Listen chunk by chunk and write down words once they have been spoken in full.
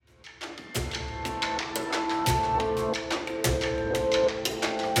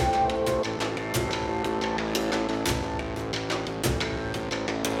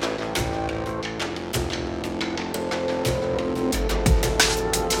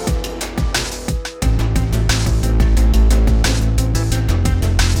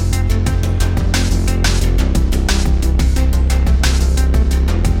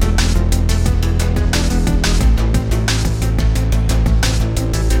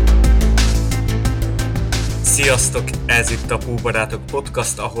Sziasztok! Ez itt a Púbarátok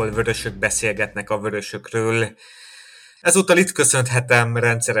Podcast, ahol vörösök beszélgetnek a vörösökről. Ezúttal itt köszönhetem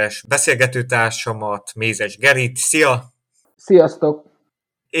rendszeres beszélgetőtársamat, Mézes Gerit. Szia! Sziasztok!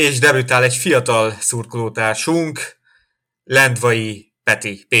 És debütál egy fiatal szurkolótársunk, Lendvai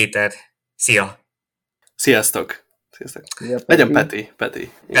Peti Péter. Szia! Sziasztok! Sziasztok. Szia, Legyen Peti.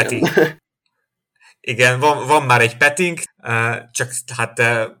 Peti. Igen, van már egy Petink, csak hát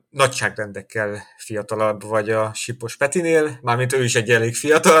nagyságrendekkel fiatalabb vagy a Sipos Petinél, mármint ő is egy elég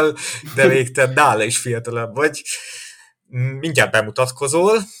fiatal, de még te nála is fiatalabb vagy. Mindjárt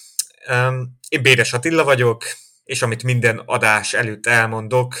bemutatkozol. Én Béres Attila vagyok, és amit minden adás előtt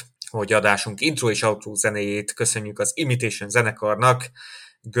elmondok, hogy adásunk intro és outro zenéjét köszönjük az Imitation zenekarnak,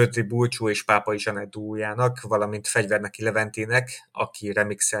 Gödri Bulcsú és Pápai Zsanett duójának, valamint Fegyverneki Leventének, aki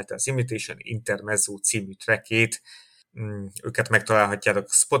remixelte az Imitation Intermezzo című trackjét. Őket megtalálhatjátok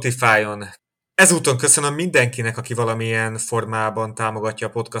Spotify-on. Ezúton köszönöm mindenkinek, aki valamilyen formában támogatja a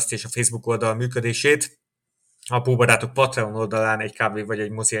podcast és a Facebook oldal működését. A Púbarátok Patreon oldalán egy kávé vagy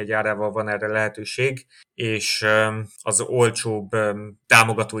egy mozi egy árával van erre lehetőség, és az olcsóbb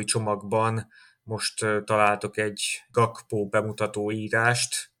támogatói csomagban most találtok egy Gakpo bemutató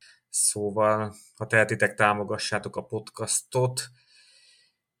írást, szóval ha tehetitek, támogassátok a podcastot.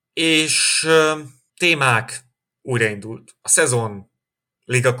 És témák, újraindult a szezon,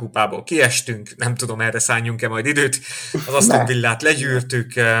 Liga kupából kiestünk, nem tudom, erre szálljunk-e majd időt, az Aston Villát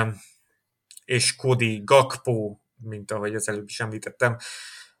legyűrtük, és Cody Gakpo, mint ahogy az előbb is említettem,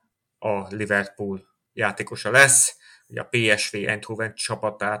 a Liverpool játékosa lesz. Ugye a PSV Eindhoven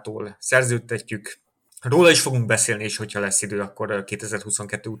csapatától szerződtetjük. Róla is fogunk beszélni, és hogyha lesz idő, akkor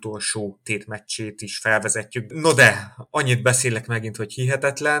 2022 utolsó tétmeccsét is felvezetjük. No de, annyit beszélek megint, hogy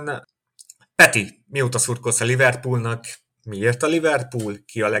hihetetlen. Peti, mióta szurkolsz a Liverpoolnak? Miért a Liverpool?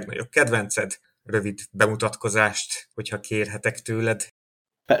 Ki a legnagyobb kedvenced? Rövid bemutatkozást, hogyha kérhetek tőled.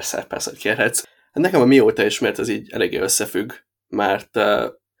 Persze, hogy kérhetsz. Nekem a mióta ismert ez így eléggé összefügg, mert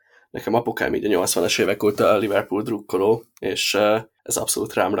nekem apukám így a 80-as évek óta a Liverpool drukkoló, és ez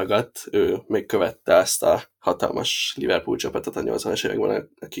abszolút rám ragadt. Ő még követte ezt a hatalmas Liverpool csapatot a 80-as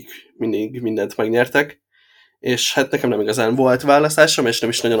években, akik mindig mindent megnyertek, és hát nekem nem igazán volt választásom, és nem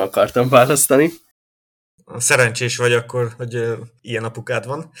is nagyon akartam választani. Szerencsés vagy akkor, hogy ilyen apukád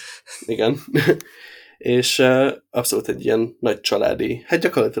van. Igen. És abszolút egy ilyen nagy családi, hát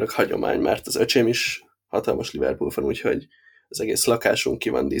gyakorlatilag hagyomány, mert az öcsém is hatalmas Liverpool fan, úgyhogy az egész lakásunk ki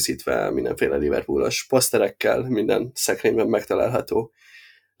van díszítve mindenféle Liverpoolos poszterekkel, minden szekrényben megtalálható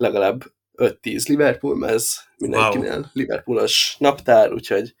legalább 5-10 Liverpool mez, mindenkinél wow. Liverpoolos naptár,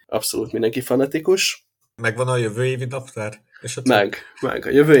 úgyhogy abszolút mindenki fanatikus. Megvan a jövő évi naptár? Meg a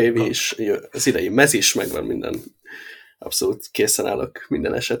jövő évi is, az idei mez is, megvan minden. Abszolút készen állok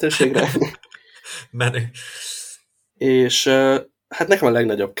minden esetőségre. Menő. És hát nekem a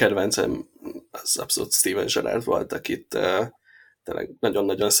legnagyobb kedvencem az abszolút Steven Gerrard volt, akit tényleg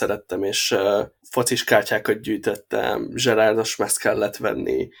nagyon-nagyon szerettem, és focis kártyákat gyűjtöttem, Gerrardos mezt kellett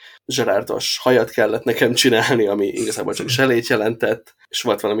venni, Gerrardos hajat kellett nekem csinálni, ami igazából csak zselét jelentett, és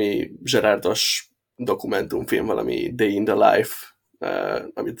volt valami Gerrardos dokumentumfilm, valami Day in the Life,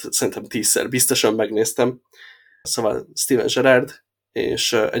 amit szerintem 10-szer biztosan megnéztem. Szóval Steven Gerrard,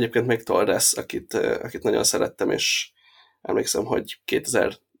 és egyébként még Torres, akit nagyon szerettem, és emlékszem, hogy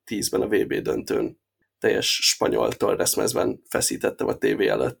 2010-ben a VB döntőn teljes spanyol Torres mezben feszítettem a tévé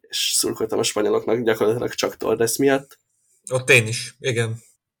előtt, és szurkoltam a spanyoloknak gyakorlatilag csak Torres miatt. Ott én is, igen.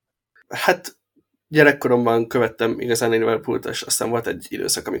 Hát gyerekkoromban követtem igazán Liverpoolt, és aztán volt egy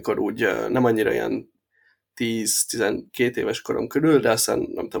időszak, amikor úgy nem annyira ilyen 10-12 éves korom körül, de aztán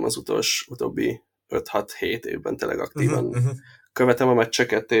nem tudom, az utóbbi 5-6-7 évben tényleg aktívan követem a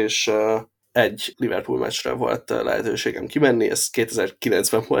meccseket, és egy Liverpool meccsre volt lehetőségem kimenni, ez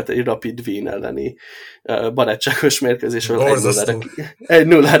 2009-ben volt egy Rapid Wien elleni barátságos mérkőzés, ahol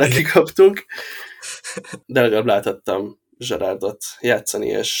 1-0-ra kikaptunk, de legalább láthattam Gerrardot játszani,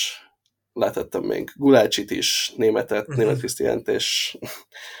 és láthattam még Gulácsit is, német Krisztiánt, és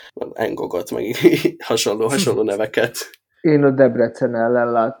Engogot, meg hasonló neveket. Én a Debrecen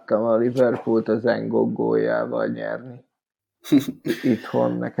ellen láttam a Liverpoolt az Engog góljával nyerni.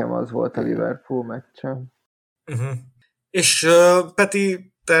 Itthon nekem az volt a Liverpool meccsem. És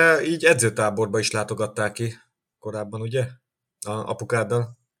Peti, te így edzőtáborba is látogattál ki korábban, ugye? A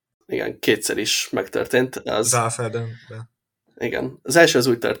apukáddal. Igen, kétszer is megtörtént. Zálfelden. Igen. Az első az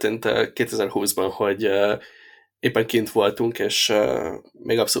úgy történt 2020-ban, hogy éppen kint voltunk, és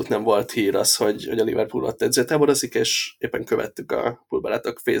még abszolút nem volt hír az, hogy a Liverpool ott edzőtáborozik, és éppen követtük a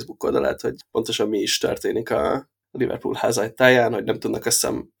Púlbarátok Facebook oldalát, hogy pontosan mi is történik a Liverpool házajtáján, hogy nem tudnak azt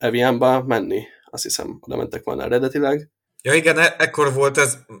hiszem Evianba menni azt hiszem oda mentek volna eredetileg. Ja igen, ekkor volt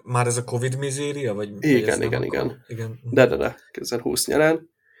ez már ez a Covid mizéria? Vagy Igen. Igen. De, 2020 nyarán.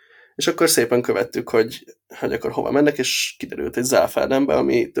 És akkor szépen követtük, hogy akkor hova mennek, és kiderült egy Zálfárdenbe,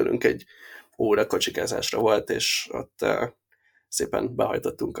 ami tőlünk egy óra kocsikázásra volt, és ott szépen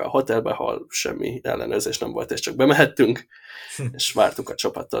behajtottunk a hotelbe, ahol semmi ellenőrzés nem volt, és csak bemehettünk, és vártuk a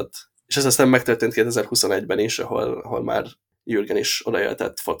csapatot. És ez aztán megtörtént 2021-ben is, ahol már Jürgen is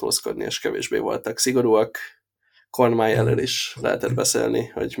odajöhetett fotózkodni, és kevésbé voltak szigorúak. Kornmájellel is lehetett beszélni,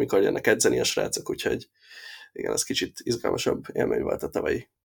 hogy mikor jönnek edzeni a srácok, úgyhogy igen, ez kicsit izgalmasabb élmény volt a tavalyi.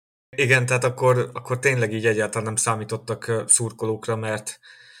 Igen, tehát akkor tényleg így egyáltalán nem számítottak szurkolókra, mert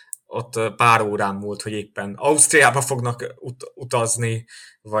ott pár órán múlt, hogy éppen Ausztriába fognak utazni,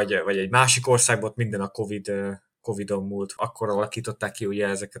 vagy egy másik országba, ott minden a Covid-on múlt. Akkor alakították ki ugye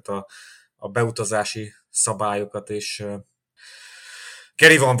ezeket a beutazási szabályokat, és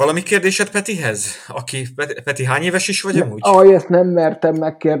Geri, van valami kérdésed Petihez? Peti, hány éves is vagy amúgy? Ezt nem mertem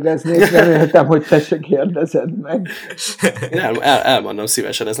megkérdezni, és reméltem, hogy te se kérdezed meg. Én elmondom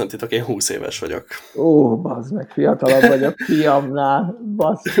szívesen, ez nem titok, én 20 éves vagyok. Ó, bazd meg, fiatalabb vagyok fiamnál,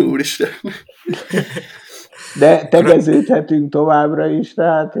 bazd. Úristen. De tegeződhetünk továbbra is,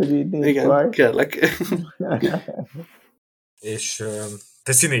 tehát, hogy így nincs igen, baj. kérlek. És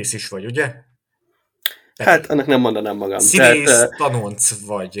te színész is vagy, ugye? Hát, annak nem mondanám magam. Színész tanonc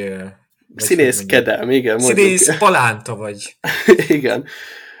vagy színészkedem, igen. Színész palánta vagy. Igen.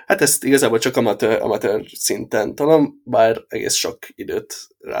 Hát ezt igazából csak amatőr szinten talán, bár egész sok időt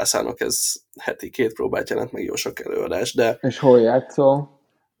rászánok, ez heti 2 próbát jelent, meg jó sok előadás, de... És hol játszol?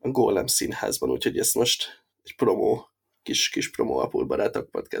 A Golem Színházban, úgyhogy ezt most egy promó, kis promó a Pultbarátok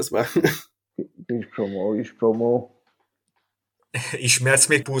podcastban. Kis promó. Ismersz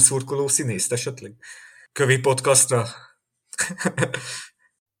még pulszurkoló színészt esetleg? Kövi podcastra?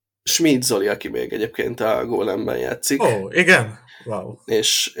 Schmid Zoli, aki még egyébként a Golemben játszik. Ó, igen? Wow.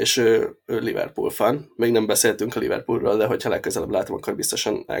 És ő Liverpool fan. Még nem beszéltünk a Liverpoolról, de hogyha legközelebb látom, akkor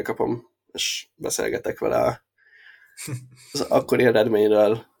biztosan elkapom, és beszélgetek vele az akkori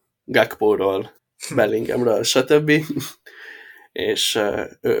eredményről, Gakpóról, Bellinghamről, stb. És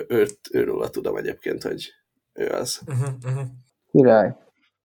őróla tudom egyébként, hogy ő az. Király.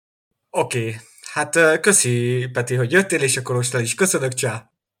 Oké. Hát köszi, Peti, hogy jöttél, és akkor most el is köszönök,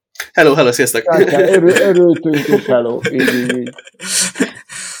 csá! Hello, sziasztok! Örültünk, és hello. Így.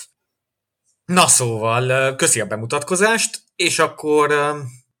 Na szóval, köszi a bemutatkozást, és akkor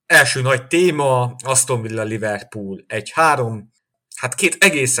első nagy téma, Aston Villa Liverpool 1-3. Hát 2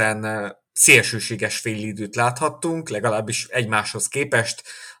 egészen szélsőséges félidőt láthattunk, legalábbis egymáshoz képest.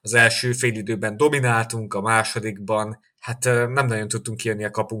 Az első félidőben domináltunk, a másodikban hát nem nagyon tudtunk kijönni a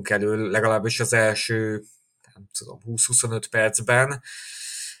kapunk elől, legalábbis az első, nem tudom, 20-25 percben.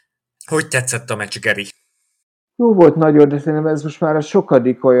 Hogy tetszett a meccs, Geri? Jó volt nagyon, de szerintem ez most már a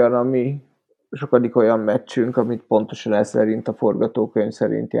sokadik olyan meccsünk, amit pontosan ez szerint, a forgatókönyv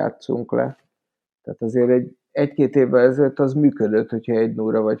szerint játszunk le. Tehát azért egy-két évvel ezelőtt az működött, hogyha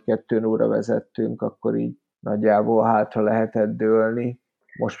 1-0 vagy 2-0 vezettünk, akkor így nagyjából hátra lehetett dőlni.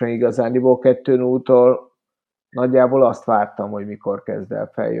 Most meg igazániból 2-0-tól nagyjából azt vártam, hogy mikor kezd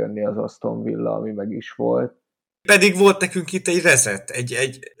el feljönni az Aston Villa, ami meg is volt. Pedig volt nekünk itt egy reset,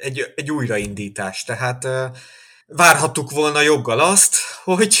 egy újraindítás, tehát várhattuk volna joggal azt,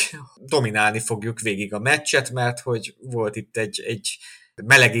 hogy dominálni fogjuk végig a meccset, mert hogy volt itt egy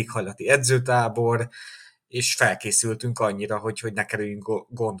meleg éghajlati edzőtábor, és felkészültünk annyira, hogy ne kerüljünk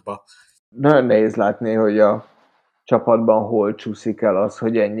gondba. Nagyon nehéz látni, hogy a csapatban hol csúszik el az,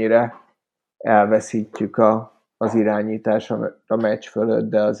 hogy ennyire elveszítjük az irányítás a meccs fölött,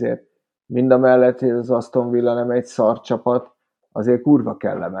 de azért mindamellett, hogy az Aston Villa nem egy szar csapat, azért kurva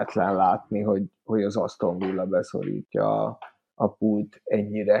kellemetlen látni, hogy az Aston Villa beszorítja a Pult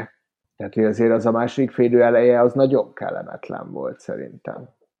ennyire. Tehát, hogy azért az a második félidő eleje az nagyon kellemetlen volt szerintem.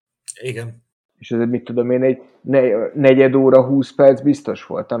 Igen. És azért mit tudom én, egy negyed óra, 20 perc biztos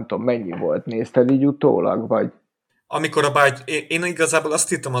volt, nem tudom mennyi volt, nézted így utólag, vagy? Amikor én igazából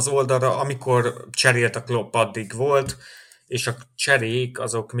azt írtam az oldalra, amikor cserélt a Klopp, addig volt, és a cserék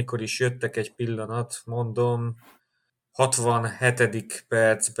azok mikor is jöttek, egy pillanat, mondom, 67.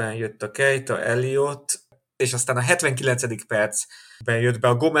 percben jött a Keita, Elliot, és aztán a 79. percben jött be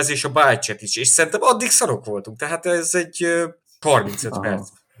a Gomez és a Bajcset is, és szerintem addig szarok voltunk, tehát ez egy 35 perc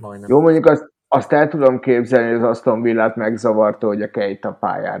majdnem. Jó, mondjuk azt el tudom képzelni, hogy az Aston Villát megzavarta, hogy a Keita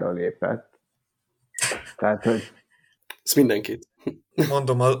pályára lépett. Tehát, hogy... Ez mindenkit.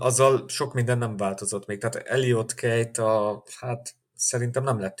 Mondom, azzal sok minden nem változott még. Tehát Elliot, Keita, hát szerintem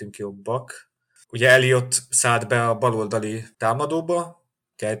nem lettünk jobbak. Ugye Elliot szállt be a baloldali támadóba,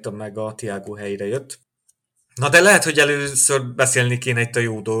 Keita meg a Thiago helyre jött. Na de lehet, hogy először beszélni kéne itt a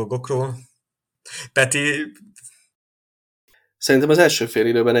jó dolgokról. Peti... Szerintem az első fél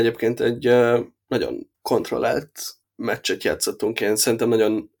időben egyébként egy nagyon kontrollált meccset játszottunk. Én szerintem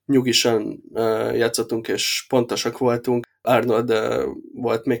nagyon nyugisan játszottunk, és pontosak voltunk. Arnold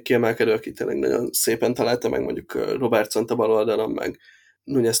volt még kiemelkedő, aki tényleg nagyon szépen találta meg, mondjuk Robertson a bal oldalon, meg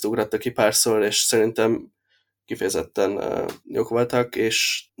Núñez ugratta ki párszor, és szerintem kifejezetten jók voltak,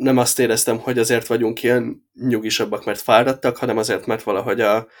 és nem azt éreztem, hogy azért vagyunk ilyen nyugisabbak, mert fáradtak, hanem azért, mert valahogy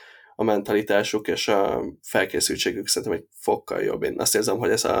a mentalitásuk és a felkészültségük szerintem egy fokkal jobb. Én azt érzem, hogy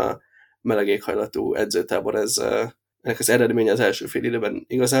ez a meleg éghajlatú edzőtábor, ennek az eredménye az első fél időben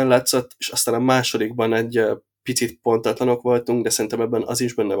igazán látszott, és aztán a másodikban egy picit pontatlanok voltunk, de szerintem ebben az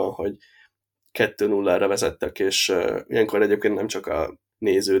is benne van, hogy 2-0-ra vezettek, és ilyenkor egyébként nem csak a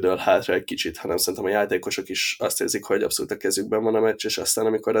néződől hátra egy kicsit, hanem szerintem a játékosok is azt érzik, hogy abszolút a kezükben van a meccs, és aztán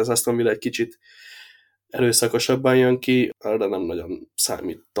amikor az Aston Villa egy kicsit erőszakosabban jön ki, arra nem nagyon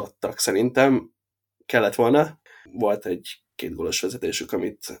számítottak szerintem. Kellett volna. Volt egy 2 gólos vezetésük,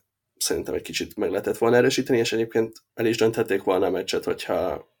 amit szerintem egy kicsit meg lehetett volna erősíteni, és egyébként el is dönthették volna a meccset,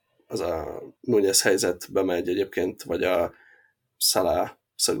 hogyha az a Núñez helyzet bemegy egyébként, vagy a Salah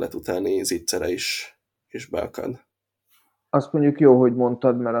szöglet utáni zicsere is beakad. Azt mondjuk jó, hogy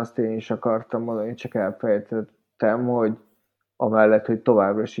mondtad, mert azt én is akartam mondani, csak elfelejtettem, hogy amellett, hogy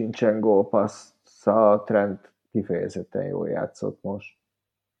továbbra sincsen gólpassz, a Trent kifejezetten jól játszott most.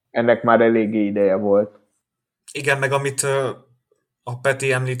 Ennek már eléggé ideje volt. Igen, meg amit a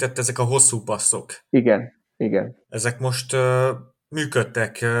Peti említett, ezek a hosszú passzok. Igen. Ezek most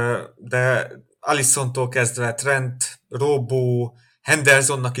működtek, de Alissontól kezdve Trent, Robbo,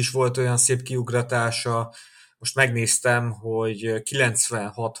 Hendersonnak is volt olyan szép kiugratása. Most megnéztem, hogy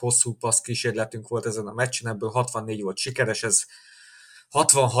 96 hosszú passz kísérletünk volt ezen a meccsen, ebből 64 volt sikeres, ez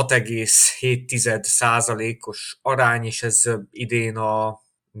 66,7%-os arány, és ez idén a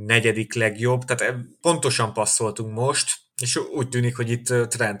 4. legjobb, tehát pontosan passzoltunk most, és úgy tűnik, hogy itt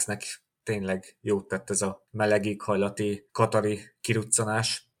Trentnek tényleg jót tett ez a meleg éghajlati katari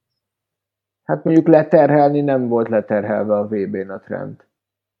kiruccanás. Hát mondjuk leterhelni nem volt leterhelve a VB-n a Trent.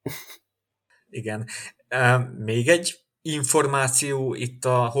 Igen. Még egy információ itt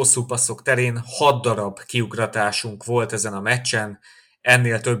a hosszú passzok terén, 6 darab kiugratásunk volt ezen a meccsen,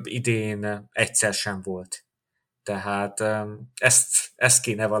 ennél több idén egyszer sem volt. Tehát ezt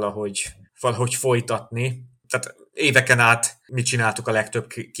kéne valahogy folytatni. Tehát éveken át mi csináltuk a legtöbb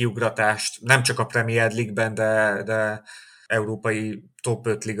kiugratást, nem csak a Premier League-ben, de európai top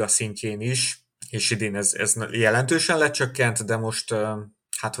 5 liga szintjén is, és idén ez jelentősen lecsökkent, de most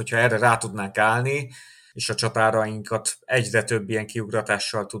hát hogyha erre rá tudnánk állni, és a csatárainkat egyre több ilyen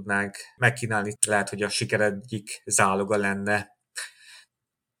kiugratással tudnánk megkínálni, lehet, hogy a siker egyik záloga lenne.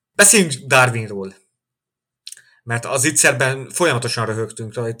 Beszéljünk Darwinról, mert az ittszerben folyamatosan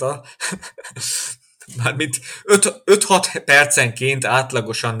röhögtünk rajta. Mármint 5-6 percenként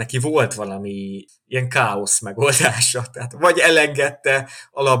átlagosan neki volt valami ilyen káosz megoldása. Tehát vagy elengedte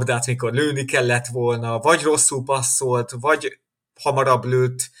a labdát, mikor lőni kellett volna, vagy rosszul passzolt, vagy hamarabb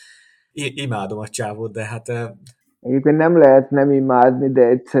lőtt. Imádom a csávót, de hát... Egyébként nem lehet nem imádni, de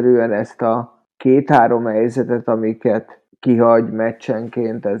egyszerűen ezt a 2-3 helyzetet, amiket kihagy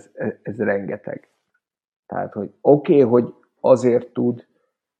meccsenként, ez rengeteg. Tehát, hogy oké, hogy azért tud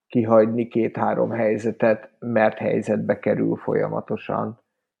kihagyni 2-3 helyzetet, mert helyzetbe kerül folyamatosan,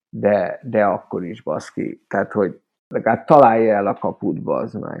 de akkor is baszki. Tehát, hogy legalább találja el a kaput,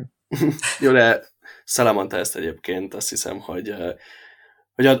 bazd meg. Jó, de Salah mondta ezt egyébként, azt hiszem, hogy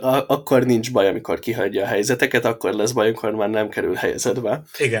akkor nincs baj, amikor kihagyja a helyzeteket, akkor lesz baj, amikor már nem kerül helyzetbe.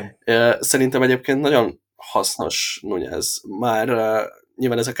 Igen. Szerintem egyébként nagyon hasznos Núñez. Már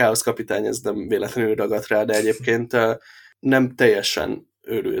nyilván ez a káosz kapitány, ez nem véletlenül ragadt rá, de egyébként nem teljesen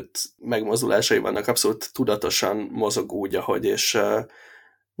őrült megmozdulásai vannak, abszolút tudatosan mozog úgy, ahogy, és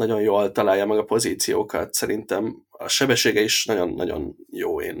nagyon jól találja meg a pozíciókat. Szerintem a sebessége is nagyon-nagyon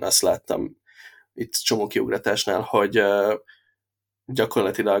jó, én azt láttam itt csomó kiugratásnál, hogy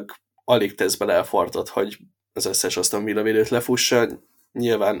gyakorlatilag alig tesz bele elfartot, hogy az összes Aston Villa védőt lefussa.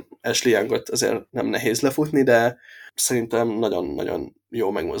 Nyilván Ashley Youngot azért nem nehéz lefutni, de szerintem nagyon-nagyon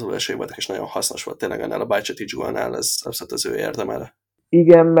jó megmozdulásai voltak, és nagyon hasznos volt tényleg annál a Bajcetic gólnál, ez abszolút az ő érdemele.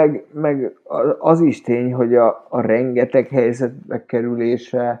 Igen, meg az is tény, hogy a rengeteg helyzetbe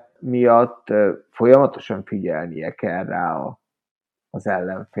kerülése miatt folyamatosan figyelnie kell rá az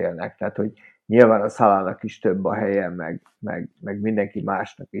ellenfélnek. Tehát, hogy nyilván a Salahnak is több a helye, meg mindenki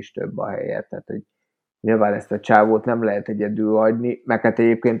másnak is több a helye. Tehát, hogy nyilván ezt a csávót nem lehet egyedül hagyni, meg hát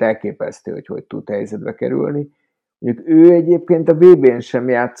egyébként elképesztő, hogy tud helyzetbe kerülni. Mondjuk ő egyébként a VB-n sem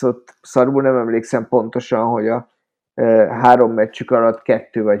játszott, szarul nem emlékszem pontosan, hogy a 3 meccsük alatt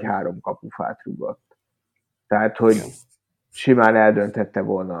 2 vagy 3 kapufát rúgott. Tehát, hogy simán eldönthette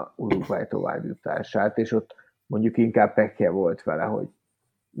volna Uruguay továbbjutását, és ott mondjuk inkább pekje volt vele, hogy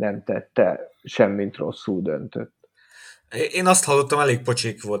nem tette, semmint rosszul döntött. Én azt hallottam, elég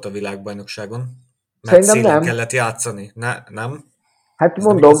pocsék volt a világbajnokságon. Mert Szerintem szélen nem. kellett játszani. Nem? Hát Ez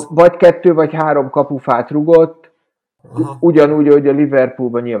mondom, nem vagy 2 vagy 3 kapufát rugott, Aha. ugyanúgy, hogy a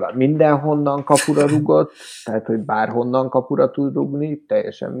Liverpoolban nyilván mindenhonnan kapura rugott, tehát, hogy bárhonnan kapura tud rugni,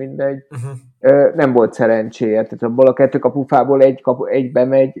 teljesen mindegy. Nem volt szerencséje, tehát abból a 2 kapufából egy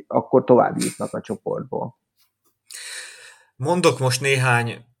bemegy, akkor tovább jutnak a csoportból. Mondok most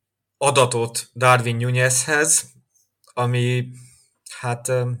néhány adatot Darwin Núñezhez, ami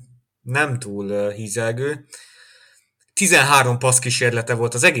hát nem túl hízelgő. 13 passzkísérlete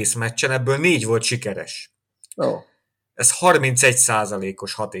volt az egész meccsen, ebből 4 volt sikeres. Oh. Ez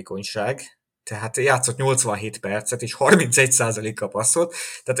 31%-os hatékonyság, tehát játszott 87 percet, és 31%-kal passzolt,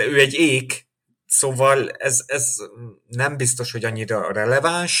 tehát ő egy ék, szóval ez nem biztos, hogy annyira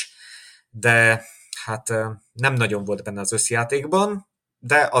releváns, de hát nem nagyon volt benne az összjátékban,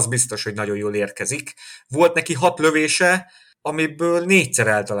 de az biztos, hogy nagyon jól érkezik. Volt neki 6 lövése, amiből 4-szer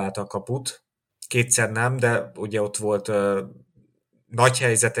eltalálta a kaput, 2-szer nem, de ugye ott volt nagy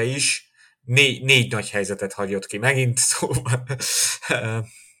helyzete is, 4 nagy helyzetet hagyott ki megint, szóval...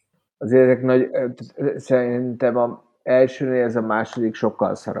 Azért ezek nagy, szerintem az elsőnél ez a második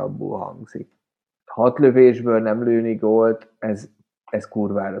sokkal szarabbul hangzik. 6 lövésből nem lőni gólt, ez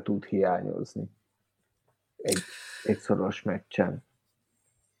kurvára tud hiányozni. Egy szoros meccsen.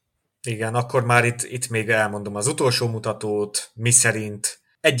 Igen, akkor már itt még elmondom az utolsó mutatót, miszerint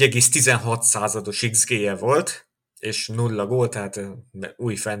 1,16%-os XG-je volt, és 0 gól, tehát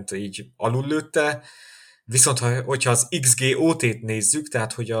újfent így alullőtte. Viszont hogyha az XG-OT-t nézzük,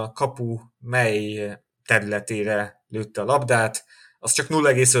 tehát hogy a kapu mely területére lőtte a labdát, az csak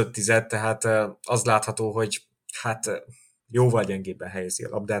 0,5, tehát az látható, hogy hát jóval gyengébben helyezi a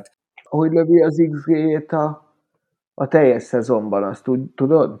labdát. Hogy lövi az XG-jét a teljes szezonban, azt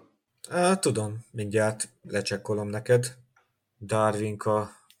tudod? Tudom, mindjárt lecsekkolom neked Darwinka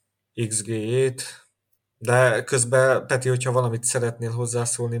XG-jét, de közben, Peti, hogyha valamit szeretnél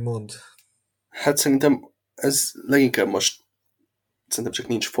hozzászólni, mondd. Hát szerintem ez leginkább most szerintem csak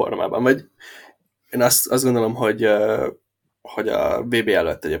nincs formában, vagy én azt gondolom, hogy a VB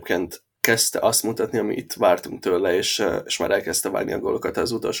előtt egyébként kezdte azt mutatni, amit vártunk tőle, és már elkezdte vágni a gólokat.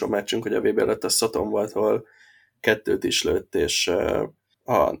 Az utolsó meccsünk, hogy a VB előtt a Soton volt, ahol 2 is lőtt, és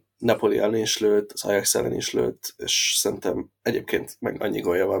a Napoli ellen is lőtt, az Ajax ellen is lőtt, és szerintem egyébként meg annyi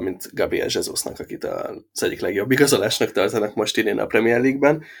gólja van, mint Gabriel Jesusnak, akit az egyik legjobb igazolásnak tartanak most idén a Premier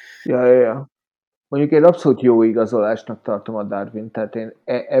League-ben. Ja. Mondjuk én abszolút jó igazolásnak tartom a Darwin, tehát én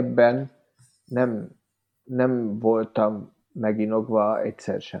ebben nem voltam meginogva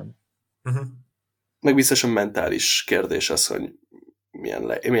egyszer sem. Meg biztosan mentális kérdés az, hogy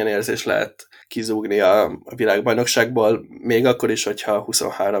milyen érzés lehet kizúgni a világbajnokságból, még akkor is, hogyha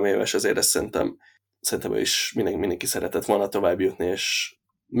 23 éves, azért ezt szerintem ő is mindenki szeretett volna tovább jutni, és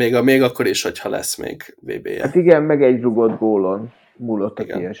még akkor is, hogyha lesz még VB-je. Hát igen, meg egy rugott gólon múlott a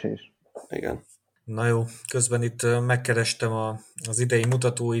kiesés. Igen. Na jó, közben itt megkerestem az idei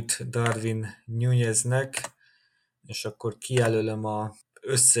mutatóit Darwin Núñeznek, és akkor kijelölöm az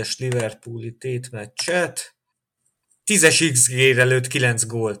összes Liverpooli tétmeccset. 10-es XG-re lőtt 9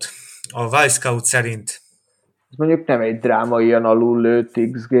 gólt. A Wisecout szerint. Ez mondjuk nem egy drámaian alul lőtt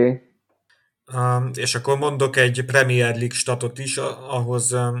XG. És akkor mondok egy Premier League statot is,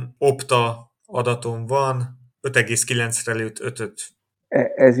 ahhoz Opta adatom van, 5,9-re lőtt 5-öt.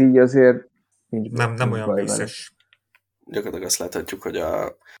 Ez így azért nem olyan vészes. Gyakorlatilag azt láthatjuk, hogy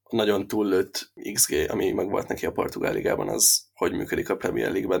a nagyon túllőtt XG, ami meg volt neki a Portugál ligában, az hogy működik a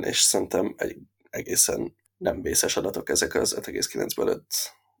Premier League-ben, és szerintem egészen nem vészes adatok ezek az 5,9-ből 5.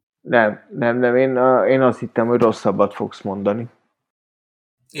 Nem, én azt hittem, hogy rosszabbat fogsz mondani.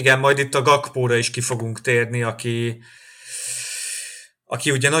 Igen, majd itt a Gakpóra is ki fogunk térni, aki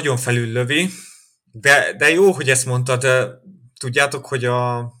ugye nagyon felüllövi, de jó, hogy ezt mondtad, tudjátok, hogy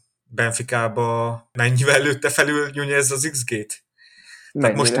a Benficába mennyivel lőtte felül Núñez az XG-t?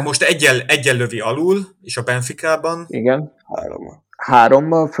 Most egyen lövi alul, és a Benficában. Igen.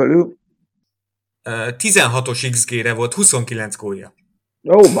 3-mal fölül. 16-os XG-re volt 29 gólja.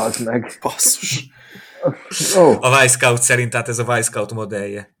 Bazd meg. Basszus. A Wisecout szerint, tehát ez a Wisecout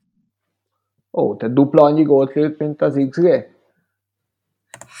modellje. Tehát dupla annyi gólt lőtt, mint az XG?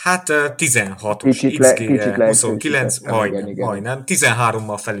 Hát 16-os XG-re, 29, igen. majdnem.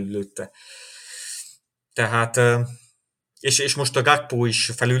 13-mal felül lőtte. Tehát, és most a Gakpo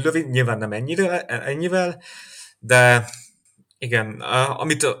is felüllövi, nyilván nem ennyivel, de igen,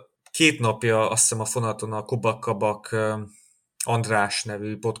 amit 2 napja azt hiszem a Fonaton a Kubak András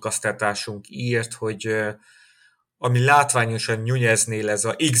nevű podcasttársunk írt, hogy ami látványosan Nuneznél ez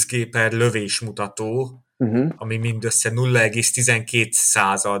a XG per lövés mutató, ami mindössze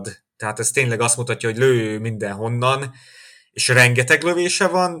 0,12, tehát ez tényleg azt mutatja, hogy lő mindenhonnan, és rengeteg lövése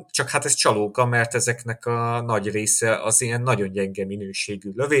van, csak hát ez csalóka, mert ezeknek a nagy része az ilyen nagyon gyenge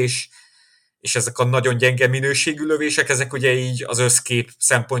minőségű lövés, és ezek a nagyon gyenge minőségű lövések, ezek ugye így az összkép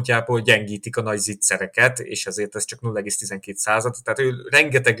szempontjából gyengítik a nagy zicsereket, és ezért ez csak 0,12, tehát ő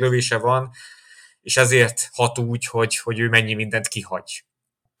rengeteg lövése van, és ezért hat úgy, hogy ő mennyi mindent kihagy.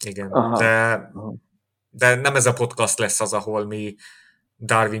 Igen, de nem ez a podcast lesz az, ahol mi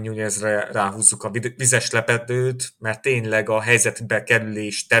Darwin Nunezre ráhúzzuk a vizes lepedőt, mert tényleg a helyzetbe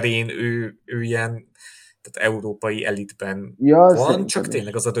kerülés terén ő ilyen, tehát európai elitben van, csak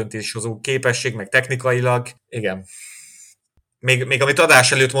tényleg az a döntéshozó képesség, meg technikailag, igen. Még amit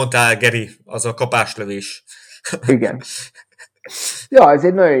adás előtt mondtál, Geri, az a kapáslövés. Igen. Ja, ez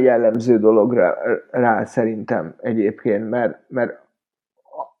egy nagyon jellemző dolog rá szerintem egyébként, mert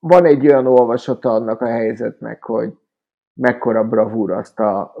van egy olyan olvasata annak a helyzetnek, hogy mekkora bravúr azt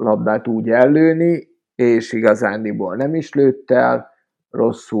a labdát úgy ellőni, és igazándiból nem is lőtt el,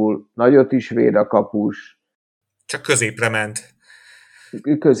 rosszul, nagyot is véd a kapus. Csak középre ment.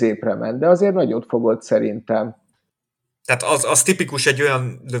 Középre ment, de azért nagyot fogott szerintem. Tehát az tipikus egy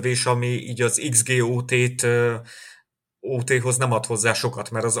olyan lövés, ami így az XG OT-hoz nem ad hozzá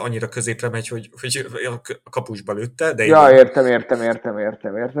sokat, mert az annyira középre megy, hogy a kapusba lőtte. De ja,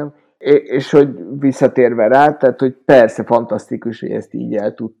 értem. És hogy visszatérve rá, tehát hogy persze fantasztikus, hogy ezt így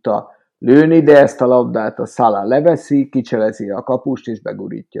el tudta lőni, de ezt a labdát a Salah leveszi, kicselezi a kapust, és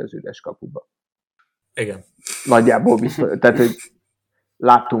begurítja az üres kapuba. Igen. Nagyjából biztos, tehát hogy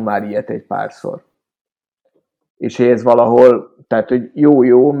láttunk már ilyet egy párszor. És ez valahol, tehát hogy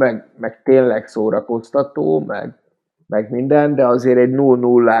jó, meg tényleg szórakoztató, meg minden, de azért egy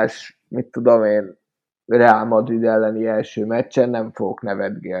 0-0-ás, mit tudom én, Real Madrid elleni első meccsen nem fogok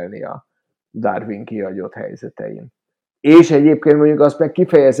nevetgélni a Darwin kihagyott helyzetein. És egyébként mondjuk azt meg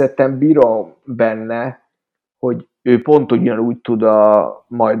kifejezetten bírom benne, hogy ő pont ugyanúgy tud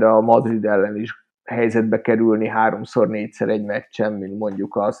majd a Madrid ellen is helyzetbe kerülni 3-4-szer egy meccsen, mint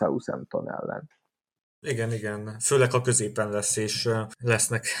mondjuk a Southampton ellen. Igen. Főleg a középen lesz, és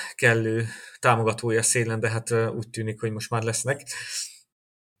lesznek kellő támogatója szélen, de hát úgy tűnik, hogy most már lesznek.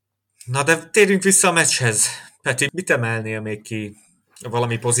 Na de térjünk vissza a meccshez. Peti, mit emelnél még ki?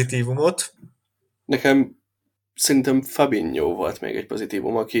 Valami pozitívumot? Nekem szerintem Fabinho volt még egy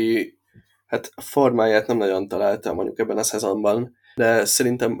pozitívum, aki hát a formáját nem nagyon találta mondjuk ebben a szezonban, de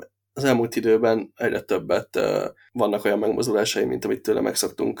szerintem az elmúlt időben egyre többet vannak olyan megmozdulásai, mint amit tőle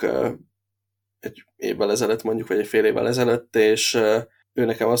megszoktunk egy évvel ezelőtt mondjuk, vagy egy fél évvel ezelőtt, és ő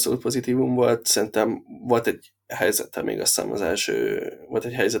nekem abszolút pozitívum volt. Szerintem volt egy helyzete még azt hiszem volt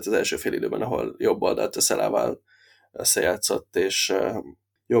egy helyzet az első fél időben, ahol jobb oldalt a Salahval összejátszott, és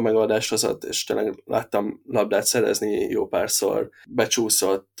jó megoldást hozott, és tényleg láttam labdát szerezni jó párszor,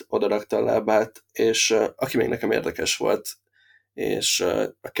 becsúszott, odarakta a lábát, és aki még nekem érdekes volt, és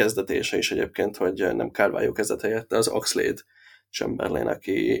a kezdetése is egyébként, hogy nem Carvalho kezdet helyett, az Oxlade-Chamberlain,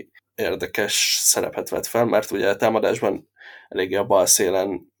 aki érdekes szerepet vett fel, mert ugye a támadásban eléggé a bal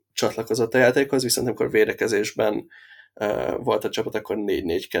szélen csatlakozott a játékhoz, viszont amikor védekezésben volt a csapat, akkor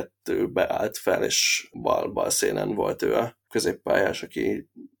 4-4-2-be állt fel, és bal szélen volt ő a középpályás, aki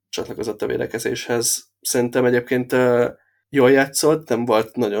csatlakozott a védekezéshez. Szerintem egyébként jól játszott, nem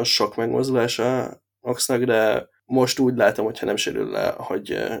volt nagyon sok megmozdulása Oxnak, de most úgy látom, hogyha nem sérül le,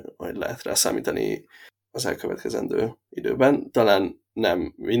 hogy lehet rá számítani az elkövetkezendő időben. Talán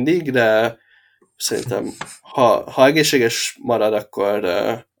nem mindig, de szerintem, ha egészséges marad, akkor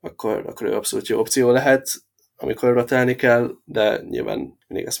ő abszolút jó opció lehet, amikor rotálni kell, de nyilván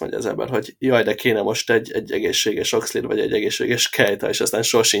mindig azt mondja az ember, hogy jaj, de kéne most egy egészséges Oxlade, vagy egy egészséges Keita, és aztán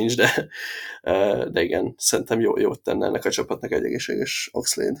sosincs, de igen, szerintem jót tenne ennek a csapatnak egy egészséges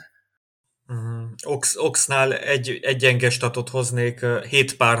Oxlade. Oxnál egy gyenge statot hoznék,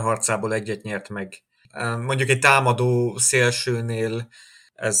 7 párharcából egyet nyert meg. Mondjuk egy támadó szélsőnél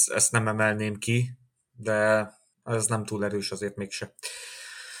ezt nem emelném ki, de ez nem túl erős azért mégse.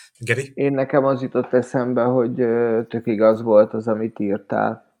 Geri? Én nekem az jutott eszembe, hogy tök igaz volt az, amit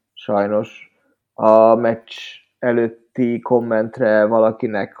írtál, sajnos. A meccs előtti kommentre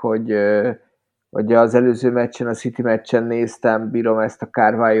valakinek, hogy az előző meccsen, a City meccsen néztem, bírom ezt a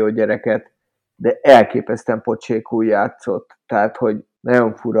Carvalho gyereket, de elképesztően pocsékul játszott. Tehát, hogy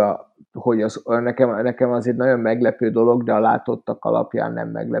nagyon fura hogy nekem azért nagyon meglepő dolog, de a látottak alapján nem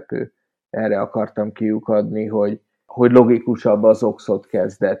meglepő. Erre akartam kiukadni, hogy logikusabb az Oxot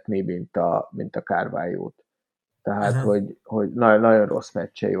kezdetni, mint a Carvalho-t. Tehát, hogy nagyon rossz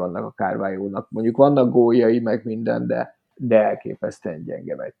meccsei vannak a Carvalho-nak. Mondjuk vannak góljai, meg minden, de elképesztően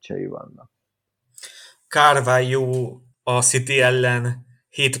gyenge meccsei vannak. Carvalho a City ellen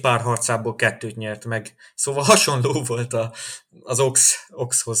 7 párharcából 2-t nyert meg. Szóval hasonló volt az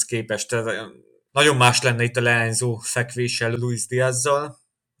Oxhoz képest. Nagyon más lenne itt a leányzó fekvéssel Luis Diazzal,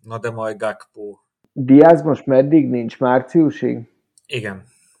 na de majd Gakpo. Diaz most meddig nincs? Márciusig? Igen.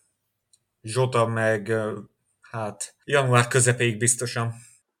 Zsota meg január közepéig biztosan.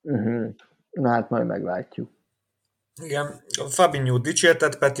 Na hát majd meglátjuk. Igen, Fabinho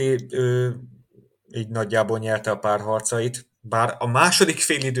dicsértett, Peti, ő így nagyjából nyerte a párharcait, bár a második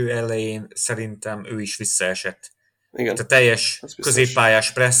félidő elején szerintem ő is visszaesett. Igen. A teljes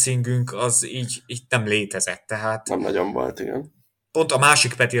középpályás pressingünk az így nem létezett. Tehát nem nagyon volt, igen. Pont a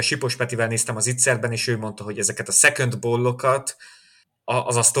másik Peti, a Sipos Petivel néztem az Itzerben, és ő mondta, hogy ezeket a second ballokat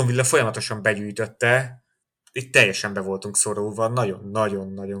az Aston Villa folyamatosan begyűjtötte, itt teljesen be voltunk szorulva,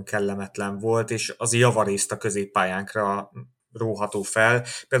 nagyon-nagyon kellemetlen volt, és az javarészt a középpályánkra róható fel.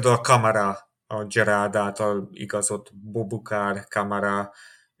 Például a Kamara, a Gerrard által igazott Bobukár Kamara,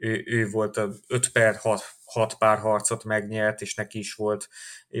 ő volt a 5/6 párharcot megnyert, és neki is volt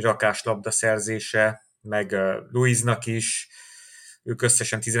egy rakáslabda szerzése, meg Luiznak is, ők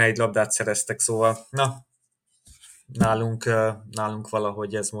összesen 11 labdát szereztek, szóval nálunk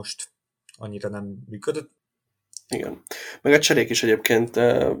valahogy ez most annyira nem működött. Igen. Meg a cserék is egyébként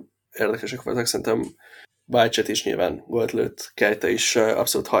érdekesek voltak, szerintem Bajcset is nyilván gólt lőtt, Keita is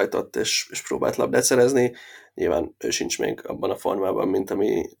abszolút hajtott és próbált labdát szerezni. Nyilván ő sincs még abban a formában, mint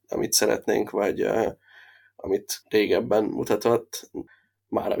amit szeretnénk, vagy amit régebben mutatott,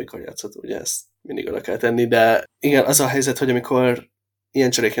 már amikor játszott, ugye ezt mindig oda kell tenni, de igen, az a helyzet, hogy amikor ilyen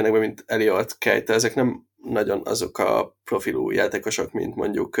cserék jönnek be, mint Elliot, Keita, ezek nem nagyon azok a profilú játékosok, mint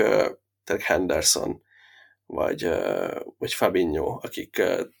mondjuk Henderson, vagy Fabinho, akik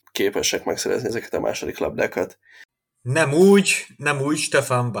képesek megszerezni ezeket a második labdákat. Nem úgy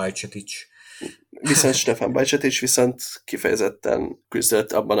Stefan Bajcetic. Viszont Stefan Bajcetic viszont kifejezetten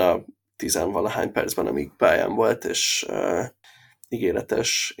küzdött abban a 10-valahány percben, amíg pályán volt, és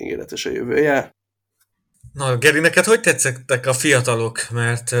ígéretes a jövője. Na, Geri, neked hogy tetszettek a fiatalok?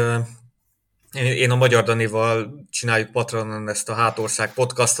 Mert én a Magyar Danival csináljuk Patronon ezt a Hátország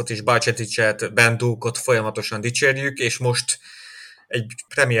podcastot, és Bajceticet, Bendókot folyamatosan dicsérjük, és most egy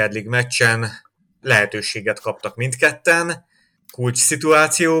Premier League meccsen lehetőséget kaptak mindketten, kulcs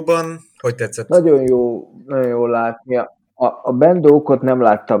szituációban. Hogy tetszett? Nagyon jó látni. A Bendókot nem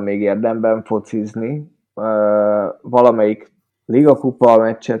láttam még érdemben focizni. Valamelyik ligakupa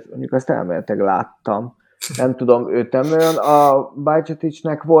meccset, mondjuk azt elméletileg láttam. Nem tudom, őt nem olyan. A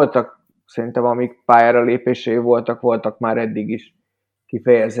Bajceticnek voltak, szerintem amik pályára lépései voltak már eddig is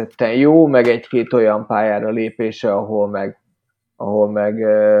kifejezetten jó, meg egy-két olyan pályára lépése, ahol meg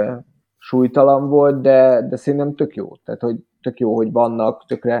súlytalan volt, de szerintem tök jó. Tehát, hogy tök jó, hogy vannak,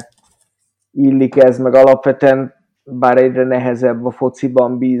 tökre illik ez, meg alapvetően bár egyre nehezebb a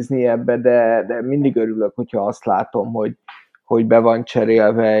fociban bízni ebbe, de mindig örülök, hogyha azt látom, hogy be van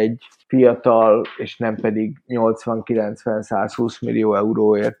cserélve egy fiatal, és nem pedig 80-90-120 millió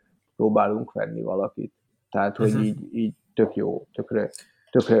euróért próbálunk venni valakit. Tehát, hogy így tök jó,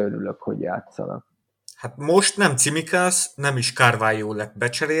 tökre örülök, hogy játszanak. Hát most nem Cimikász, nem is Carvalho lett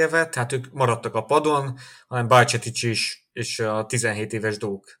becserélve, tehát ők maradtak a padon, hanem Bajcetic is, és a 17 éves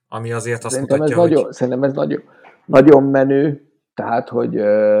Dók, ami azért azt mutatja, hogy... Szerintem ez nagyon menő, tehát, hogy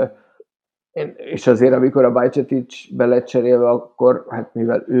és azért, amikor a Bajcetic be lett cserélve, akkor, hát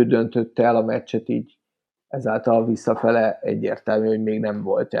mivel ő döntötte el a meccset, így ezáltal visszafele egyértelmű, hogy még nem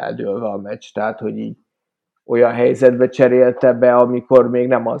volt eldőlve a meccs, tehát, hogy így olyan helyzetbe cserélte be, amikor még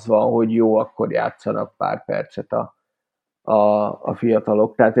nem az van, hogy jó, akkor játszanak pár percet a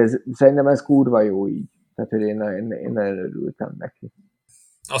fiatalok. Tehát szerintem ez kurva jó így. Tehát, hogy én nagyon örültem neki.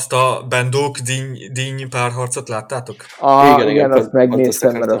 Azt a Bendók díny párharcot láttátok? Igen, azt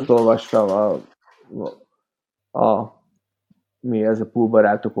megnéztem, mert azt olvastam mi ez a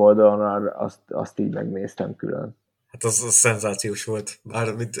Poolbarátok oldalon, azt így megnéztem külön. Hát az szenzációs volt. Bár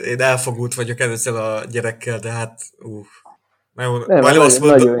én elfogult vagyok először a gyerekkel, de hát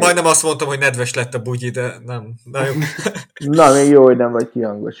majdnem azt mondtam, hogy nedves lett a bugyi, de nem. Na, még jó, hogy nem vagy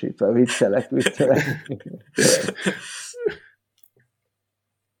kihangosítva. Viccelek.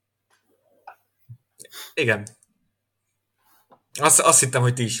 Igen. Azt hittem,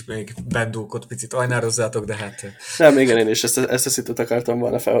 hogy ti is még bendulkot picit ajnározzátok, de hát... Nem, igen, én is ezt a szitut akartam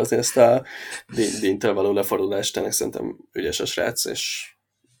volna felhozni, ezt a Dean-től való leforulást, ennek szerintem ügyes a srác, és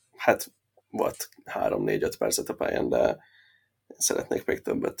hát volt 3-4-5 percet a pályán, de szeretnék még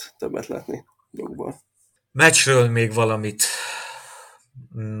többet látni dolgokból. Meccsről még valamit.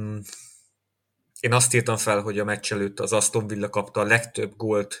 Én azt írtam fel, hogy a meccs előtt az Aston Villa kapta a legtöbb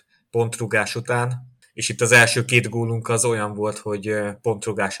gólt pontrugás után, és itt az első 2 gólunk az olyan volt, hogy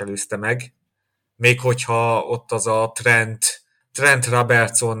pontrugás előzte meg. Még hogyha ott az a Trent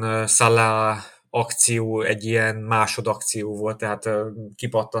Robertson Salah akció egy ilyen másodakció volt, tehát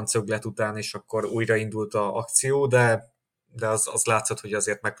kipattant szöglet után, és akkor újraindult az akció, de az látszott, hogy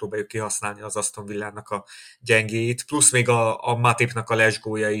azért megpróbáljuk kihasználni az Aston Villának a gyengéit. Plusz még a Matipnak a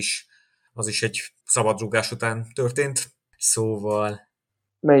lesgója is, az is egy szabadrúgás után történt. Szóval...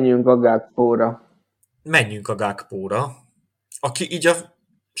 Menjünk a Gakpóra. Menjünk a Gakpóra, aki így a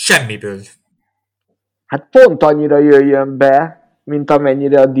semmiből. Hát pont annyira jöjjön be, mint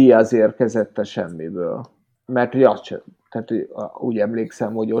amennyire a Diaz érkezett a semmiből. Mert hogy azt sem, tehát úgy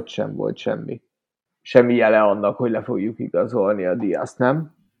emlékszem, hogy ott sem volt semmi jele annak, hogy le fogjuk igazolni a Diaz,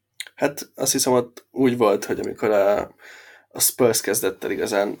 nem? Hát azt hiszem, ott úgy volt, hogy amikor a Spurs kezdett el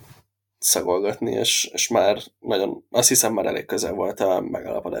igazán szagolgatni, és már nagyon, azt hiszem már elég közel volt a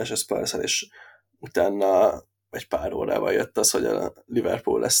megállapodás a Spurs-el, és utána egy pár órával jött az, hogy a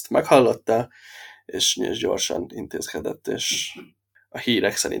Liverpool ezt meghallotta, és gyorsan intézkedett, és a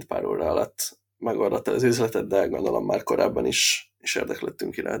hírek szerint pár óra alatt megoldotta az üzletet, de gondolom már korábban is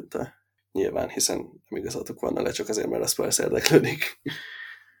érdeklődtünk iránta. Nyilván, hiszen nem igazatok van le, csak azért, mert a Spurs érdeklődik.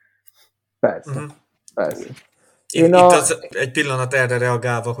 Persze. Persze. Egy pillanat erre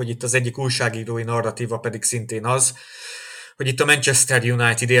reagálva, hogy itt az egyik újságírói narratíva pedig szintén az, hogy itt a Manchester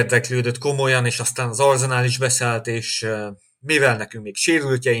United érdeklődött komolyan, és aztán az Arsenal is beszállt, és mivel nekünk még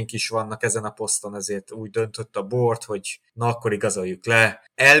sérültjeink is vannak ezen a poszton, ezért úgy döntött a board, hogy na akkor igazoljuk le.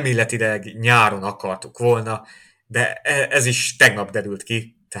 Elméletileg nyáron akartuk volna, de ez is tegnap derült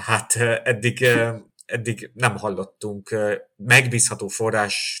ki, tehát eddig nem hallottunk megbízható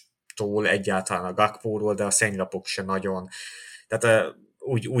forrástól egyáltalán a Gakpóról, de a szennylapok se nagyon. Tehát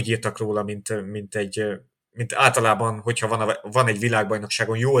úgy írtak róla, mint általában, hogyha van egy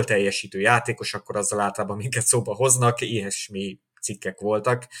világbajnokságon jól teljesítő játékos, akkor azzal általában minket szóba hoznak, ilyesmi cikkek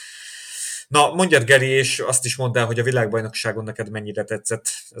voltak. Na, mondjad, Geri, és azt is mondd el, hogy a világbajnokságon neked mennyire tetszett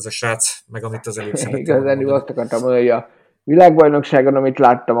ez a srác, meg amit az előbb szerettem mondani. Igazán azt akartam mondani, hogy a világbajnokságon, amit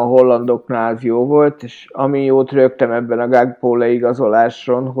láttam a hollandoknál, az jó volt, és ami jót rögtem ebben a Gakpó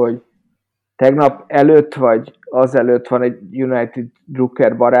leigazoláson, hogy tegnap előtt, vagy azelőtt van egy United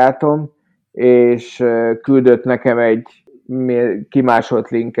Drucker barátom, és küldött nekem egy kimásolt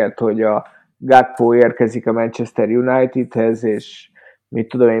linket, hogy a Gakpó érkezik a Manchester Unitedhez, és mit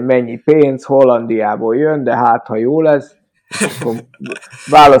tudom én, mennyi pénz, Hollandiából jön, de hát, ha jó lesz. És akkor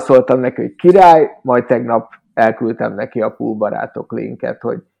válaszoltam neki, hogy király, majd tegnap elküldtem neki a Pool barátok linket,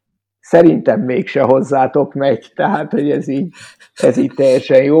 hogy szerintem mégse hozzátok megy, tehát, hogy ez így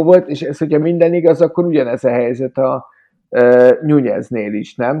teljesen jó volt, és ez, hogyha minden igaz, akkor ugyanez a helyzet a Nuneznél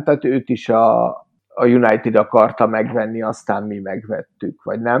is, nem? Tehát őt is a United akarta megvenni, aztán mi megvettük,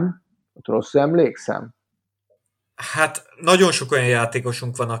 vagy nem? Ott rosszul emlékszem? Hát nagyon sok olyan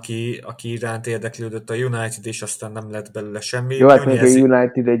játékosunk van, aki iránt érdeklődött a United, és aztán nem lett belőle semmi. Jó, hát még a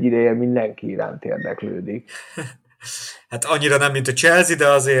United egy ideje mindenki iránt érdeklődik. Hát annyira nem, mint a Chelsea, de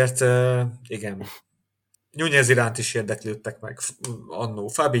azért igen. Nunez iránt is érdeklődtek meg. Annó,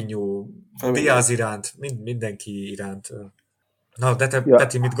 Fabinho, Diaz iránt, mindenki iránt. Na, de te,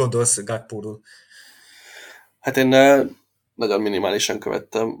 Peti, mit gondolsz Gakpóról? Hát én nagyon minimálisan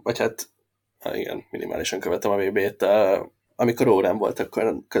követtem, vagy hát igen, minimálisan követtem a VB-t. Amikor órán volt,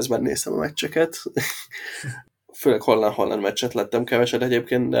 akkor közben néztem a meccseket. Főleg holland meccset lettem keveset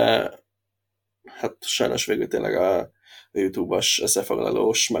egyébként, de hát sajnos végül tényleg a YouTube-os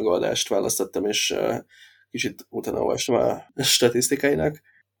összefoglalós megoldást választottam, és kicsit utána olvastam a statisztikáinak.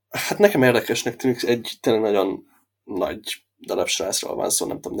 Hát nekem érdekesnek tűnik, egy tényleg nagyon nagy darab srácról van szó,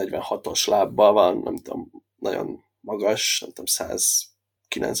 nem tudom, 46-os lábbal van, nem tudom, nagyon magas, nem tudom,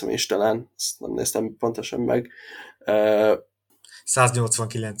 190 is talán, ezt nem néztem pontosan meg.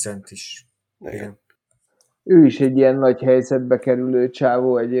 189 cent is. Igen. Ő is egy ilyen nagy helyzetbe kerülő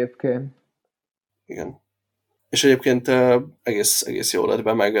csávó egyébként. Igen. És egyébként egész jól lett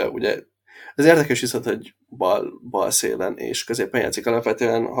be, meg ugye ez érdekes viszont, hogy bal szélen és középen játszik,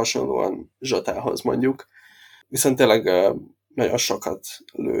 alapvetően hasonlóan Zsotához mondjuk. Viszont tényleg nagyon sokat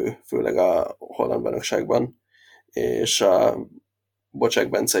lő, főleg a holland bajnokságban. És a Bocsák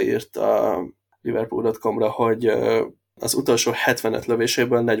Bence írt a Liverpool.com-ra, hogy Az utolsó 75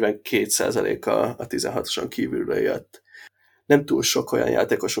 lövéséből 42% a 16-oson kívülről jött. Nem túl sok olyan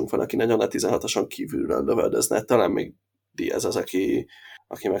játékosunk van, aki nagyon a 16-oson kívülről lövöldözne. Talán még Diaz az, aki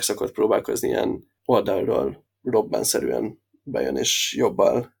meg szokott próbálkozni ilyen oldalról robbanszerűen bejön és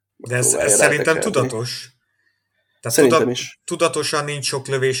jobbal. De ez szerintem tudatos. Tehát szerintem is. Tudatosan nincs sok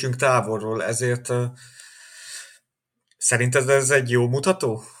lövésünk távolról, ezért szerinted ez egy jó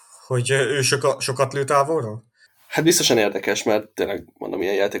mutató? Hogy ő sokat lő távolról? Hát biztosan érdekes, mert tényleg mondom,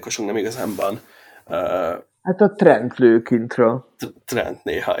 ilyen játékosunk nem igazán van. Hát a Trent lő kintra. Trent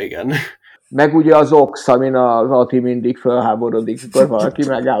néha, igen. Meg ugye az Ox, amin az Ati mindig felháborodik, mikor valaki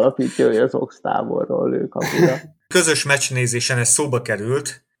megállapítja, hogy az Ox távolról lő kapura. Közös meccsnézésen ez szóba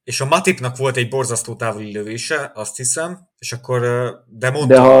került, és a Matipnak volt egy borzasztó távoli lövése, azt hiszem, és akkor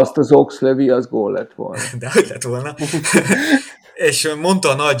de ha azt az Ox lövi, az gól lett volna. De hogy lett volna? És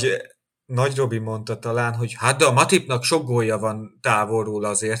mondta Nagy Robi mondta talán, hogy hát de a Matipnak sok gólja van távolról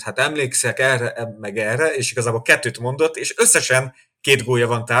azért, hát emlékszek erre, meg erre, és igazából 2 mondott, és összesen 2 gólja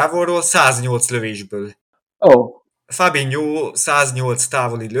van távolról, 108 lövésből. Fabinho 108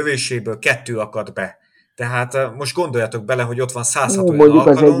 távoli lövéséből 2 akad be. Tehát most gondoljatok bele, hogy ott van 106 olyan mondjuk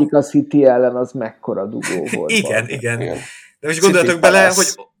alkalom. Az egyik a City ellen, az mekkora dugó volt. igen. De most gondoljatok bele, hogy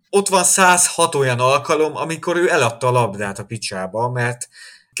ott van 106 olyan alkalom, amikor ő eladta a labdát a picsába, mert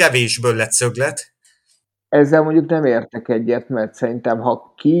kevésből lett szöglet. Ezzel mondjuk nem értek egyet, mert szerintem,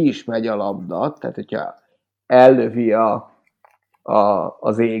 ha ki is megy a labda, tehát hogyha ellövi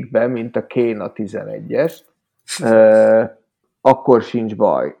az égbe, mint a Kane a 11-es, akkor sincs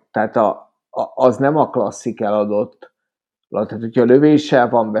baj. Tehát az nem a klasszik eladott. Tehát, hogyha a lövéssel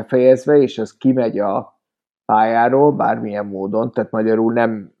van befejezve, és az kimegy a pályáról, bármilyen módon, tehát magyarul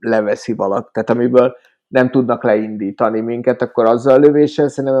nem leveszi valaki, tehát amiből nem tudnak leindítani minket, akkor azzal a lövéssel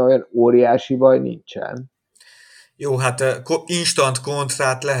szerintem olyan óriási baj nincsen. Jó, hát instant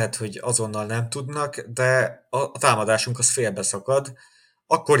kontrát lehet, hogy azonnal nem tudnak, de a támadásunk az félbeszakad.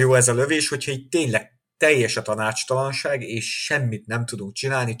 Akkor jó ez a lövés, hogyha így tényleg teljes a tanácstalanság, és semmit nem tudunk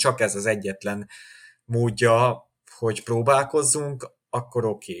csinálni, csak ez az egyetlen módja, hogy próbálkozzunk, akkor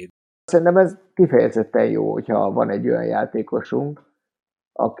oké. Szerintem ez kifejezetten jó, hogyha van egy olyan játékosunk,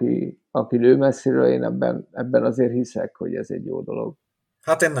 aki lő messziről, én ebben azért hiszek, hogy ez egy jó dolog.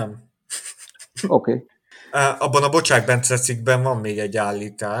 Hát én nem. Oké. Abban a Bocsák Bence cikkben van még egy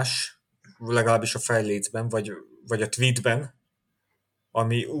állítás, legalábbis a fejlécben, vagy a tweetben,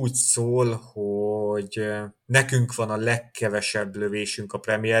 ami úgy szól, hogy nekünk van a legkevesebb lövésünk a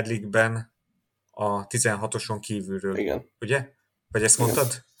Premier League-ben a 16-oson kívülről. Igen. Ugye? Vagy ezt mondtad?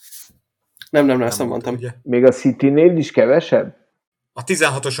 Nem, ezt nem mondtam. Ugye? Még a Citynél is kevesebb? A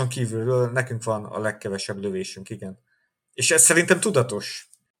 16-oson kívülről nekünk van a legkevesebb lövésünk, igen. És ez szerintem tudatos.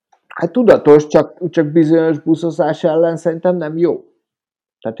 Hát tudatos, csak bizonyos buszozás ellen szerintem nem jó.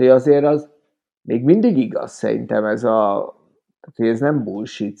 Tehát, hogy azért az még mindig igaz szerintem tehát, hogy ez nem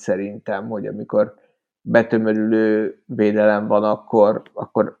bullshit szerintem, hogy amikor betömörülő védelem van,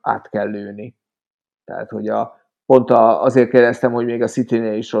 akkor át kell lőni. Tehát, hogy pont azért kérdeztem, hogy még a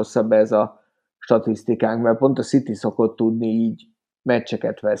Citynél is rosszabb ez a statisztikánk, mert pont a City szokott tudni így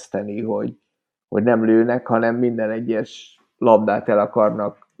meccseket veszteni, hogy nem lőnek, hanem minden egyes labdát el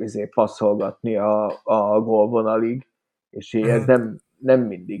akarnak passzolgatni a gólvonalig, és ez nem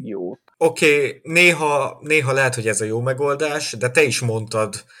mindig jó. Oké, néha lehet, hogy ez a jó megoldás, de te is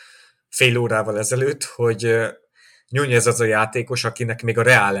mondtad fél órával ezelőtt, hogy Núñez az a játékos, akinek még a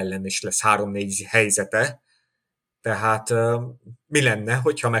Real ellen is lesz 3-4 helyzete, tehát mi lenne,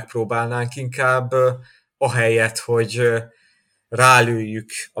 hogyha megpróbálnánk inkább ahelyett, hogy rálőjük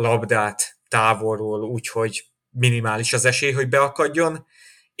a labdát távolról úgy, hogy minimális az esély, hogy beakadjon,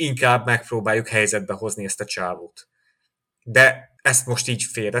 inkább megpróbáljuk helyzetbe hozni ezt a csávót. De ezt most így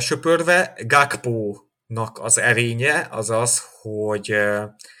félresöpörve, Gakpo-nak az erénye az az, hogy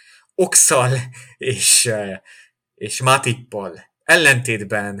Oxal és Matippal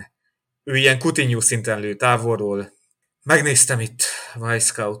ellentétben ő ilyen Coutinho szinten lő távolról. Megnéztem itt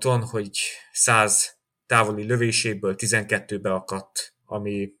Wisecout-on, hogy 100 távoli lövéséből 12 beakadt,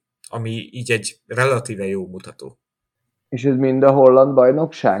 ami így egy relatíve jó mutató. És ez mind a holland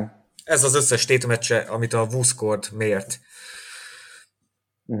bajnokság? Ez az összes tétmeccse, amit a WhoScored mért.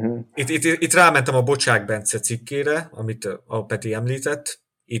 Uh-huh. Itt rámentem a Bocsák Bence cikkére, amit a Peti említett,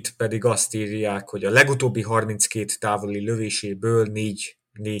 itt pedig azt írják, hogy a legutóbbi 32 távoli lövéséből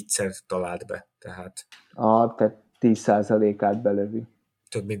 4-szer talált be. Tehát 10%-át belövi.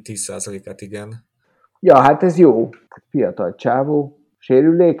 Több mint 10%-át, igen. Ja, hát ez jó. Fiatal csávó.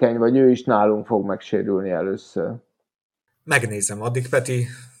 Sérülékeny, vagy ő is nálunk fog megsérülni először? Megnézem. Addig, Peti,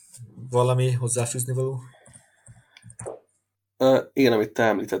 valami hozzáfűzni való? Igen, amit te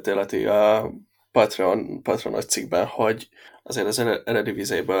említettél, Lati, a Patreon cikkben, hogy azért az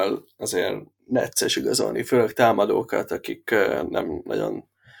Eredivisie-ből azért necces igazolni, főleg támadókat, akik nem nagyon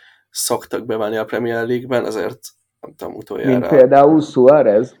szoktak beválni a Premier League-ben, azért nem tudom, Mint utoljára... például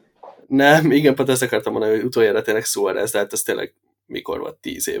Suárez? Nem, igen, pont ezt akartam mondani, hogy utoljára tényleg Suárez, de hát ez tényleg mikor volt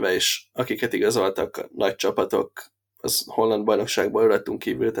 10 éve, és akiket igazoltak nagy csapatok, az holland bajnokságból ölettünk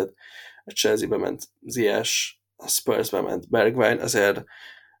kívül, tehát a Chelsea-be ment Ziyech, a Spurs-be ment Bergwijn, azért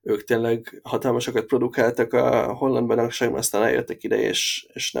ők tényleg hatalmasokat produkáltak a holland bajnokságban, aztán eljöttek ide,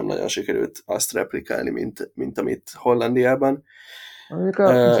 és nem nagyon sikerült azt replikálni, mint amit Hollandiában. Mondjuk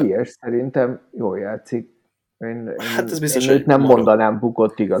a Ziyech szerintem jól játszik. Hát ez biztos, én őt nem mondanám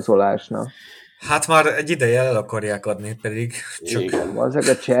bukott igazolásnak. Hát már egy ideje el akarják adni, pedig csak... Igen. Azok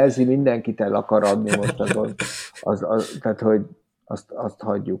a Chelsea mindenkit el akar adni most tehát, hogy azt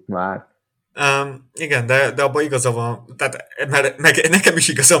hagyjuk már. Igen, de abban igaza van, tehát, meg nekem is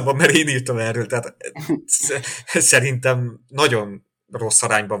igazam van, mert én írtam erről, tehát szerintem nagyon rossz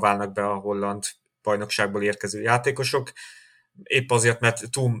arányba válnak be a holland bajnokságból érkező játékosok, épp azért,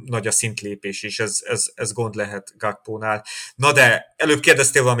 mert túl nagy a szintlépés, és ez gond lehet Gakpónál. Na de előbb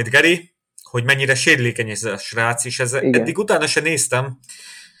kérdeztél valamit, Geri, hogy mennyire sérülékeny ez a srác, és eddig utána se néztem,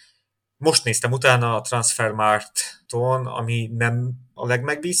 most néztem utána a Transfermarkton, ami nem a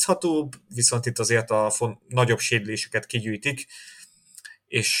legmegbízhatóbb, viszont itt azért a nagyobb sérüléseket kigyűjtik,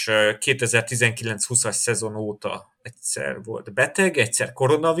 és 2019-20-as szezon óta egyszer volt beteg, egyszer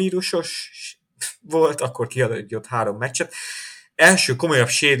koronavírusos volt, akkor kiadott 3 meccset. Első komolyabb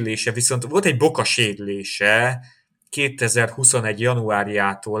sérülése viszont volt egy boka sérülése 2021.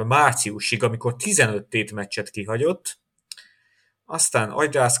 januárjától márciusig, amikor 15 tétmeccset kihagyott, aztán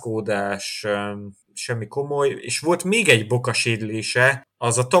agyrázkódás, semmi komoly, és volt még egy boka sérülése,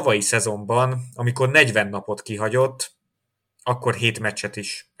 az a tavalyi szezonban, amikor 40 napot kihagyott, akkor 7 meccset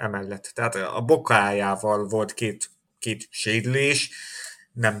is emellett. Tehát a bokájával volt két sérülés,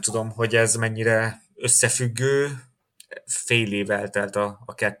 nem tudom, hogy ez mennyire összefüggő, fél év eltelt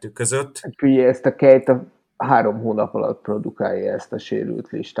a kettő között. Ugye ezt a Keita 3 hónap alatt produkálja ezt a sérült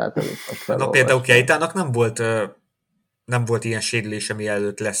listát, amit most Na például Keitának nem volt ilyen sérülése,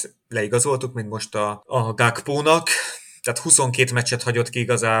 mielőtt leigazoltuk, mint most a Gakpónak. Tehát 22 meccset hagyott ki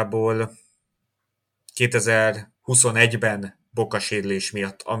igazából 2021-ben boka sérülés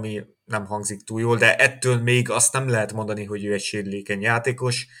miatt, ami nem hangzik túl jól, de ettől még azt nem lehet mondani, hogy ő egy sérülékeny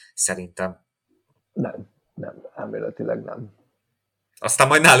játékos, szerintem. Nem, elméletileg nem. Aztán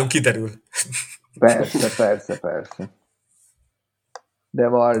majd nálunk kiderül. Persze. De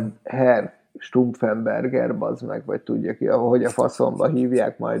van Herr Stumpfenberger, bazd meg, vagy tudja ki, ahogy a faszomba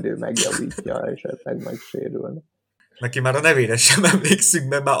hívják, majd ő megjavítja, esetleg megsérülne. Neki már a nevére sem emlékszünk,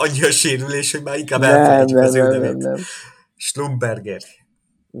 mert már annyi a sérülés, hogy már inkább elfelejtjük az ő nevét. Nem. Schlumberger.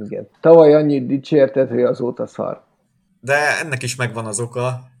 Igen. Tavaly annyit dicsérted, hogy azóta szar. De ennek is megvan az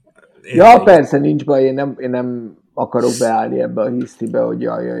oka. Persze, nincs baj, én nem akarok beállni ebbe a hisztibe, hogy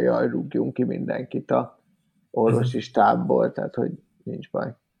jaj, rúgjunk ki mindenkit a orvosi stábból, tehát hogy nincs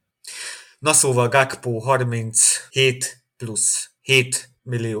baj. Na szóval Gakpo 37 plusz 7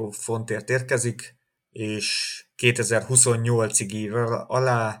 millió fontért érkezik, és 2028-ig ír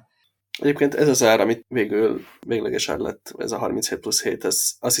alá. Egyébként ez az ár, amit végleges ár lett, ez a 37 plusz 7,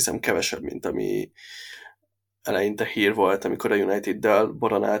 ez azt hiszem kevesebb, mint ami eleinte hír volt, amikor a United-del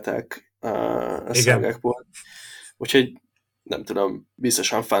boronálták a szolgákból. Úgyhogy nem tudom,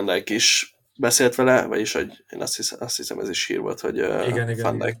 biztosan Van Dijk is beszélt vele, vagyis hogy én azt hiszem ez is hír volt, hogy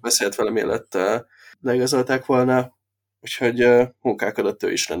Van Dijk beszélt vele, mielőtt leigazolták volna. Úgyhogy munkálkodott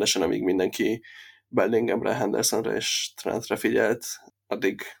ő is rendesen, amíg mindenki Bellinghamre, Hendersonra és Trentre figyelt,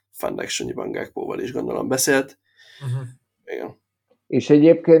 addig Van Dijk Sunyiban Gakpóval is gondolom beszélt. Igen. És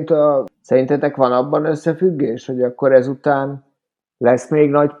egyébként szerintetek van abban összefüggés, hogy akkor ezután lesz még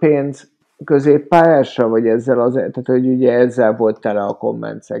nagy pénz középpályásra, vagy ezzel tehát hogy ugye ezzel volt tele a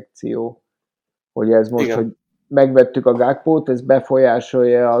komment szekció, hogy ez most, hogy megvettük a Gakpót, ez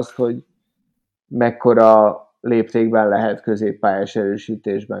befolyásolja azt, hogy mekkora léptékben lehet középpályás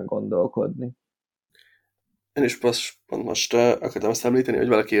erősítésben gondolkodni. Én is pont most akartam azt említeni, hogy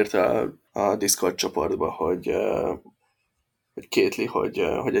valaki írta a Discord csoportba, hogy kétli, hogy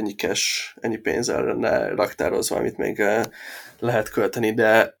ennyi pénzzel lenne raktározva, amit még lehet költeni,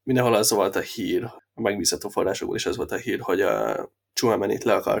 de mindenhol az volt a hír, a megbízható forrásokból is az volt a hír, hogy a Tchouaménit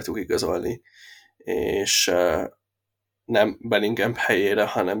le akartuk igazolni, és nem Bellingham helyére,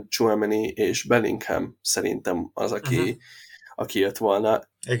 hanem Tchouaméni és Bellingham szerintem az, aki jött volna.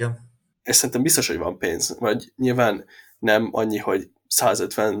 Igen. És szerintem biztos, hogy van pénz, vagy nyilván nem annyi, hogy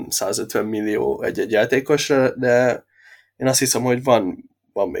 150 millió egy játékosra, de én azt hiszem, hogy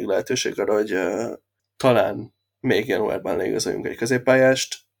van még lehetőség arra, hogy talán még januárban leigazoljunk egy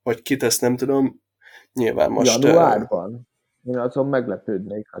középpályást, hogy kit, ezt nem tudom. Nyilván most... Januárban? Én azon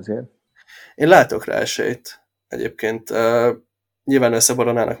meglepődnék azért. Én látok rá esélyt egyébként. Nyilván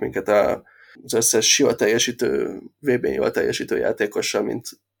összeboronálnak minket az összes jól teljesítő, VB-n jól teljesítő játékossal, mint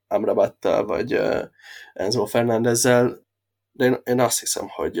Amrabattal vagy Enzo Fernándezzel, de én azt hiszem,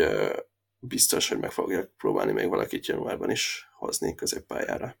 hogy biztos, hogy meg fogják próbálni még valakit januárban is hozni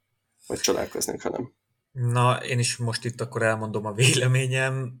középpályára. Vagy csodálkoznék, ha nem. Na, én is most itt akkor elmondom a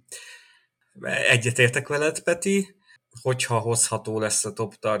véleményem. Egyetértek veled, Peti. Hogyha hozható lesz a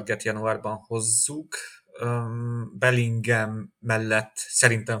top target, januárban hozzuk. Bellingham mellett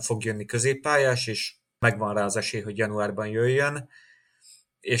szerintem fog jönni középpályás, és megvan rá az esély, hogy januárban jöjjön.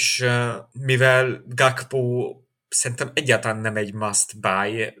 És mivel Gakpo szerintem egyáltalán nem egy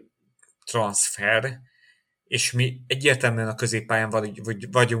must-buy transfer, és mi egyértelműen a középpályán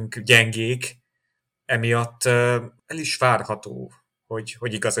vagyunk gyengék, emiatt el is várható,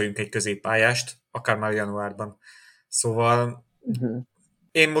 hogy igazoljunk egy középpályást, akár már januárban. Szóval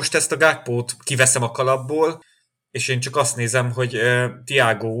én most ezt a Gakpót kiveszem a kalapból, és én csak azt nézem, hogy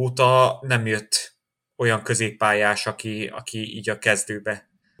Thiago óta nem jött olyan középpályás, aki így a kezdőbe.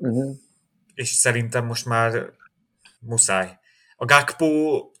 És szerintem most már muszáj. A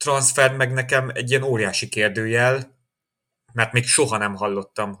Gakpo transfer meg nekem egy ilyen óriási kérdőjel, mert még soha nem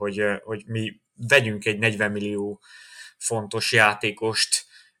hallottam, hogy mi vegyünk egy 40 millió fontos játékost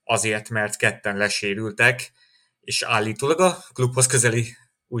azért, mert ketten lesérültek, és állítólag a klubhoz közeli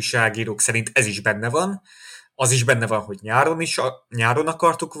újságírók szerint ez is benne van. Az is benne van, hogy nyáron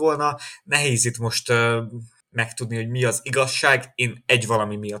akartuk volna. Nehéz itt most megtudni, hogy mi az igazság. Én egy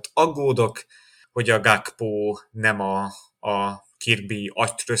valami miatt aggódok, hogy a Gakpo nem a Kirby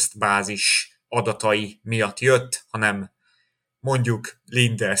agytröszt bázis adatai miatt jött, hanem mondjuk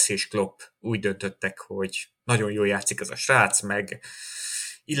Linders és Klopp úgy döntöttek, hogy nagyon jól játszik ez a srác, meg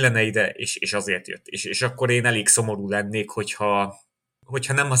illene ide, és azért jött. És akkor én elég szomorú lennék,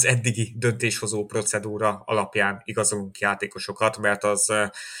 hogyha nem az eddigi döntéshozó procedúra alapján igazolunk játékosokat, mert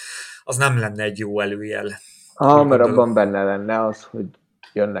az nem lenne egy jó előjel. Mert abban benne lenne az, hogy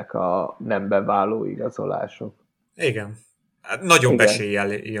jönnek a nem beváló igazolások. Igen. Nagyobb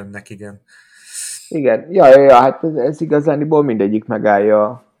eséllyel jönnek, igen. Igen, ja, hát ez igazániból mindegyik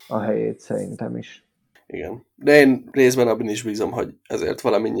megállja a helyét szerintem is. Igen. De én részben abban is bízom, hogy ezért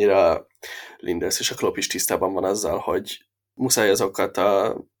valamennyire Linders és a Klopp is tisztában van azzal, hogy muszáj azokat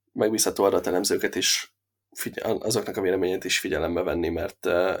a megbízható adatelemzőket is, azoknak a véleményét is figyelembe venni, mert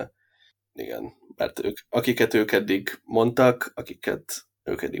akiket ők eddig mondtak, akiket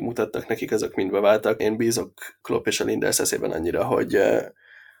ők eddig mutattak nekik, azok mind beváltak. Én bízok Klopp és a Linders eszében annyira, hogy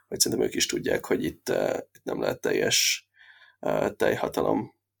szerintem ők is tudják, hogy itt nem lehet teljes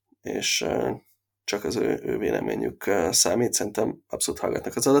teljhatalom, és csak az ő véleményük számít. Szerintem abszolút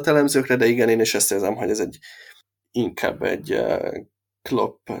hallgatnak az adatelemzőkre, de igen, én is ezt érzem, hogy ez inkább egy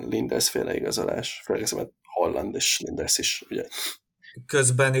Klopp-Linders féle igazolás. Főleg mert Holland és Linders is, ugye.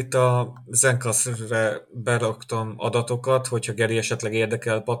 Közben itt a Zencastr-re beraktam adatokat, hogyha Geri esetleg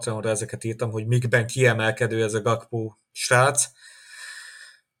érdekel, Patreonra ezeket írtam, hogy mikben kiemelkedő ez a Gakpo srác.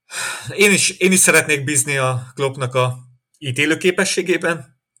 Én is szeretnék bízni a Kloppnak a ítélő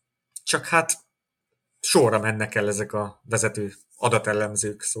képességében, csak hát sorra mennek el ezek a vezető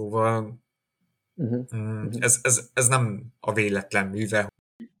adatellemzők, szóval ez nem a véletlen műve.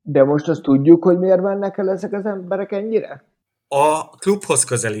 De most azt tudjuk, hogy miért mennek el ezek az emberek ennyire? A klubhoz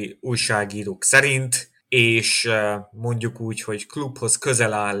közeli újságírók szerint, és mondjuk úgy, hogy klubhoz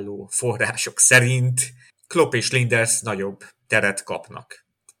közel álló források szerint Klopp és Linders nagyobb teret kapnak.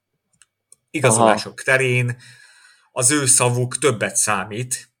 Igazolások terén az ő szavuk többet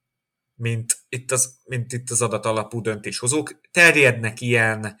számít, mint itt az adatalapú döntéshozók. Terjednek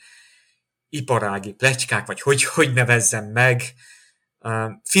ilyen iparági pletykák, vagy hogy nevezzem meg,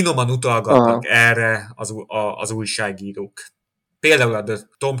 finoman utalgatnak erre az újságírók. Például a The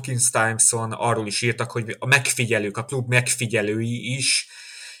Tompkins Times-on arról is írtak, hogy a klub megfigyelői is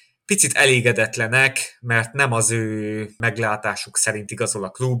picit elégedetlenek, mert nem az ő meglátásuk szerint igazol a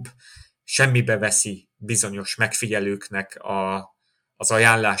klub, semmibe veszi bizonyos megfigyelőknek az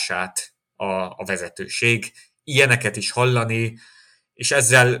ajánlását a vezetőség. Ilyeneket is hallani, és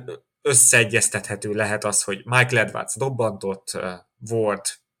ezzel összeegyeztethető lehet az, hogy Michael Edwards dobbantott, Ward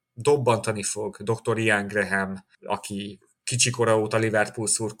dobbantani fog, Dr. Ian Graham, aki kicsikora óta Liverpool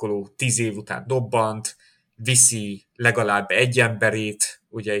szurkoló, 10 év után dobbant, viszi legalább egy emberét,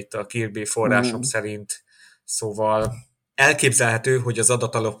 ugye itt a Kirby forrásom szerint, szóval elképzelhető, hogy az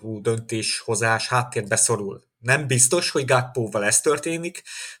adatalapú döntéshozás háttérbe szorul. nem biztos, hogy Gakpóval ez történik,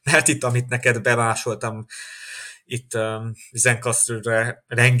 mert itt, amit neked bemásoltam, itt Zencastr-re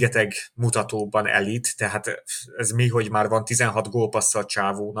rengeteg mutatóban elit, tehát ez mi, hogy már van 16 gólpassza a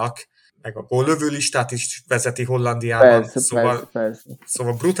csávónak, meg a góllövő listát is vezeti Hollandiában,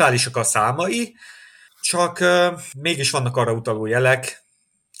 szóval brutálisak a számai, csak mégis vannak arra utaló jelek,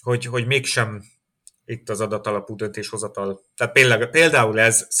 hogy mégsem itt az adatalapú döntéshozatal. Tehát például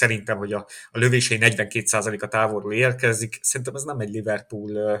ez szerintem, hogy a lövései 42%-a távolról érkezik, szerintem ez nem egy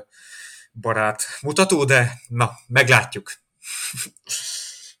Liverpool barát mutató, de na, meglátjuk.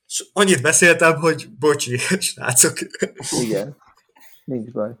 Annyit beszéltem, hogy bocsi, srácok. Igen,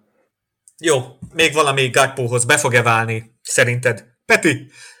 nincs baj. Jó, még valami Gakpóhoz be fog-e válni, szerinted?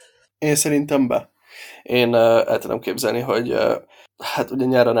 Peti? Én szerintem be. Én el tudom képzelni, hogy hát ugye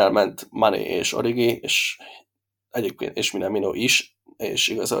nyáron elment Mané és Origi, és egyébként és Minamino is, és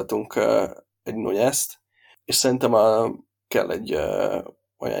igazoltunk egy Núñezt, és szerintem kell egy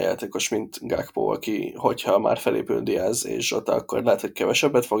olyan játékos, mint Gakpo, aki, hogyha már felépül Diaz és Zsota, akkor lehet, hogy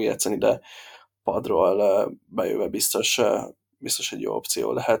kevesebbet fog játszani, de padról bejöve biztos egy jó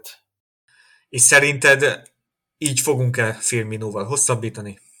opció lehet. És szerinted így fogunk-e Firminóval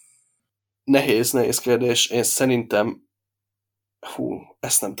hosszabbítani? Nehéz kérdés. Én szerintem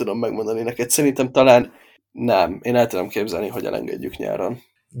ezt nem tudom megmondani neked. Szerintem talán nem. Én el tudom képzelni, hogy elengedjük nyáron.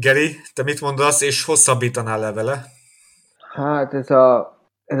 Geri, te mit mondasz, és hosszabbítanál le vele? Hát ez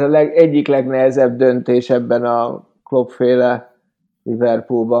egyik legnehezebb döntés ebben a Klopp-féle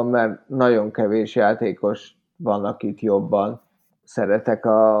Liverpoolban, mert nagyon kevés játékos vannak itt jobban. Szeretek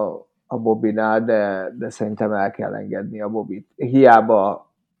a Bobinál, de szerintem el kell engedni a Bobit.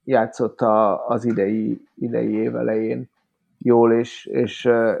 Hiába játszott az idei év elején jól,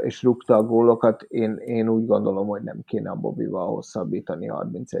 és rúgta a gólokat. Én úgy gondolom, hogy nem kéne a Bobival hosszabbítani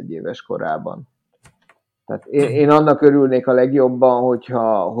 31 éves korában. Tehát én annak örülnék a legjobban,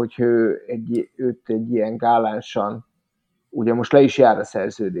 hogy őt egy ilyen gálánsan, ugye most le is jár a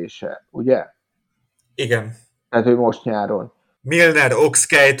szerződése, ugye? Igen. Tehát, hogy most nyáron. Milner,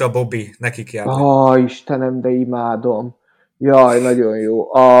 Oxkate, a Bobby, nekik jár. Istenem, de imádom. Jaj, nagyon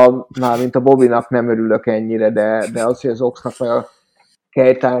jó. Mármint a Bobbynak nem örülök ennyire, de az, hogy az Oxnak meg a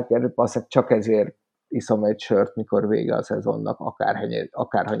Keitánk, csak ezért iszom egy sört, mikor vége a szezonnak,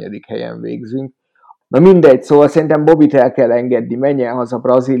 akár hanyadik helyen végzünk. Na mindegy, szóval szerintem Bobit el kell engedni, menjen haza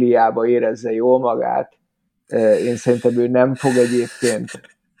Brazíliába, érezze jól magát. Én szerintem ő nem fog egyébként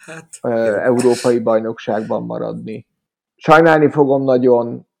európai bajnokságban maradni. Sajnálni fogom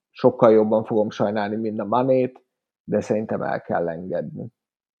nagyon, sokkal jobban fogom sajnálni, mint a Manét, de szerintem el kell engedni.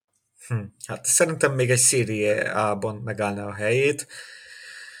 Hát szerintem még egy Serie A-ban megállna a helyét,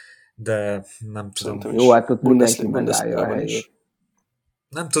 de nem tudom. Jó, hát ott mindenki megállja a helyét.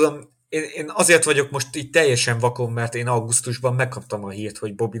 Nem tudom, én azért vagyok most így teljesen vakon, mert én augusztusban megkaptam a hírt,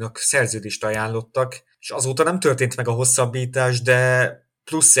 hogy Bobbynak szerződést ajánlottak, és azóta nem történt meg a hosszabbítás, de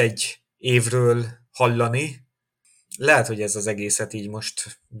plusz egy évről hallani, lehet, hogy ez az egészet így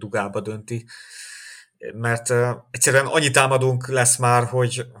most dugába dönti, mert egyszerűen annyi támadónk lesz már,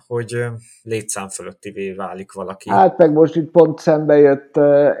 hogy létszám fölöttivé válik valaki. Hát meg most itt pont szembe jött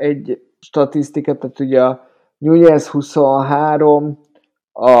egy statisztika, tehát ugye a Núñez 23,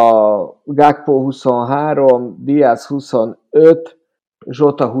 a Gakpo 23, Diaz 25,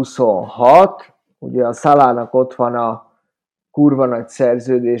 Zsota 26, ugye a Salának ott van a kurva nagy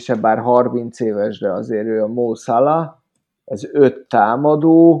szerződése, bár 30 éves, de azért ő a Mo Salah, ez 5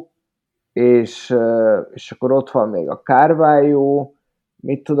 támadó, és akkor ott van még a Carvalho,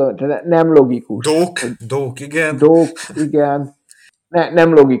 mit tudom, nem logikus. Dók, igen. Igen.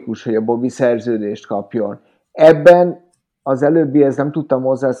 Nem logikus, hogy a Bobby szerződést kapjon. Ebben az előbbihez nem tudtam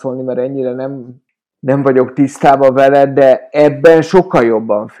hozzászólni, mert ennyire nem vagyok tisztában vele, de ebben sokkal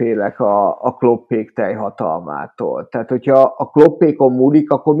jobban félek a Kloppék teljhatalmától. Tehát, hogyha a Kloppékon múlik,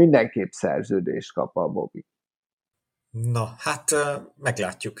 akkor mindenképp szerződést kap a Bobby. Na, hát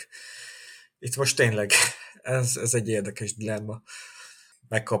meglátjuk. Itt most tényleg ez egy érdekes dilemma.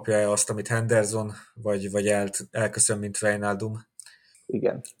 Megkapja-e azt, amit Henderson, vagy elköszön, mint Wijnaldum.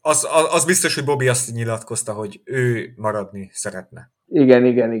 Igen. Az biztos, hogy Bobby azt nyilatkozta, hogy ő maradni szeretne.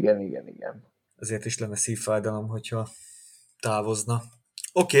 Igen. Ezért is lenne szívfájdalom, hogyha távozna.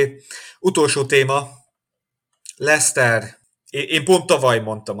 Oké. Utolsó téma. Leicester. Én pont tavaly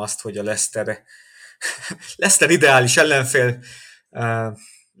mondtam azt, hogy a Leicester ideális ellenfél.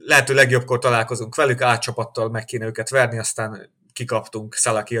 Lehető legjobbkor találkozunk velük, átcsapattal meg kéne őket verni, aztán kikaptunk,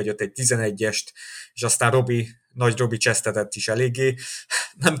 Salah kihagyott egy 11-est, és aztán nagy Robi csesztetett is eléggé.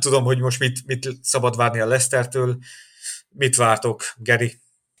 Nem tudom, hogy most mit szabad várni a Leicestertől. Mit vártok, Geri?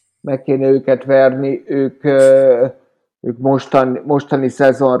 meg kéne őket verni, ők mostani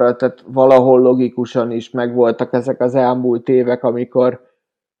szezonra, tehát valahol logikusan is megvoltak ezek az elmúlt évek,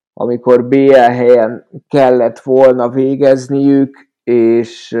 amikor BL helyen kellett volna végezniük,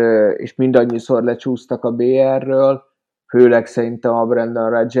 és mindannyiszor lecsúsztak a BR-ről, főleg szerintem a Brendan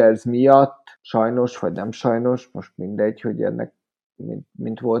Rodgers miatt, sajnos vagy nem sajnos, most mindegy, hogy ennek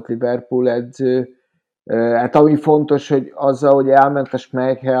mint volt Liverpool edző. Hát ami fontos, hogy azzal, hogy elment a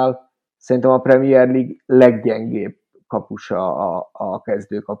Schmeichel, szerintem a Premier League leggyengébb kapusa a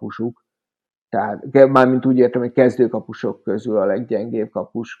kezdőkapusuk. Tehát mármint úgy értem, hogy kezdőkapusok közül a leggyengébb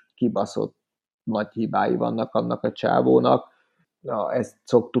kapus, kibaszott nagy hibái vannak annak a csávónak. Na, ezt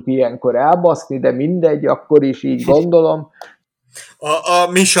szoktuk ilyenkor elbaszni, de mindegy, akkor is így gondolom.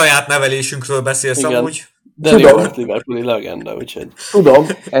 A mi saját nevelésünkről beszélsz. Igen. Amúgy? Danny Ward Liverpooli legenda, úgyhogy... Tudom,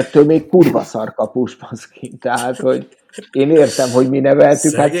 ettől még kurva szar kapus, baszki. Tehát, hogy én értem, hogy mi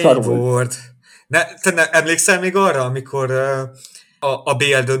neveltük, hát szar volt. Te emlékszel még arra, amikor a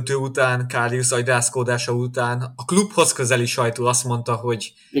BL döntő után, Karius agyrázkódása után a klubhoz közeli sajtó azt mondta,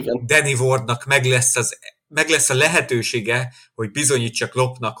 hogy igen. Danny Wardnak meg lesz a lehetősége, hogy bizonyítsa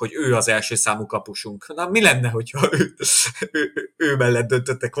Kloppnak, hogy ő az első számú kapusunk. Na, mi lenne, hogyha ő mellett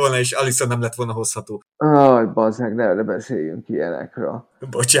döntöttek volna, és Alisson nem lett volna hozható? Aj, bazzeg, ne beszéljünk ilyenekről.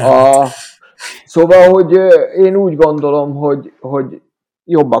 Bocsánat. Szóval, hogy én úgy gondolom, hogy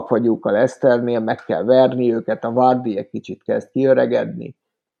jobbak vagyunk a Leicesternél, meg kell verni őket, a Vardy egy kicsit kezd kiöregedni,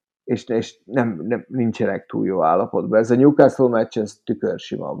 és nincsenek túl jó állapotban. Ez a Newcastle meccs, ez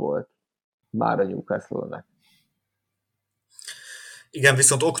tükörsima volt. Már a Newcastle-nek. Igen,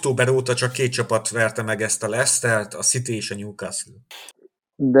 viszont október óta csak 2 csapat verte meg ezt a Leicestert, a City és a Newcastle.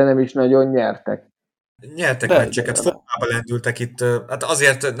 De nem is nagyon nyertek. Nyertek meccseket, formába lendültek itt. Hát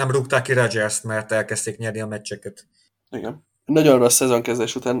azért nem rúgták ki Rodgers-t, mert elkezdték nyerni a meccseket. Igen. Nagyon rossz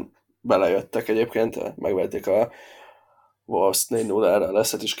szezonkezdés után belejöttek egyébként, megverték a Wolves 4-0-ra, a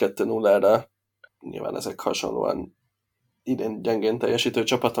Leicester is 2-0-ra. Nyilván ezek hasonlóan idén gyengén teljesítő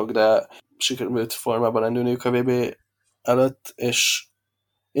csapatok, de sikerült formában lendülniük a VB előtt, és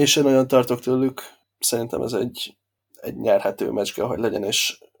én sem nagyon tartok tőlük. Szerintem ez egy nyerhető meccs kell, hogy legyen,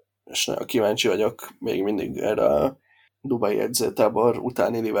 és nagyon kíváncsi vagyok még mindig erre a dubai edzőtábor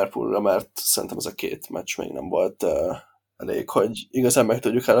utáni Liverpoolra, mert szerintem ez a 2 meccs még nem volt elég, hogy igazán meg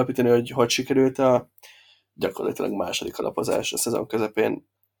tudjuk állapítani, hogy sikerült a gyakorlatilag második alapozás a szezon közepén.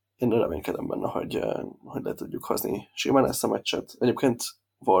 Én reménykedem benne, hogy le tudjuk hozni simán ezt a meccset. Egyébként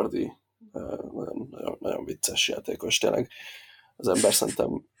Vardy nagyon vicces játékos, tényleg. Az ember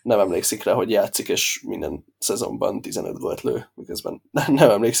szerintem nem emlékszik rá, hogy játszik, és minden szezonban 15 gólt lő, miközben nem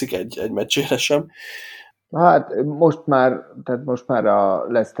emlékszik egy meccsére sem. Hát most már a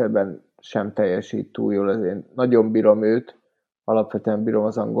Leicesterben sem teljesít túl jól, én nagyon bírom őt, alapvetően bírom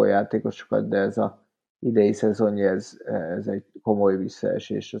az angol játékosokat, de ez a idei szezonja, ez egy komoly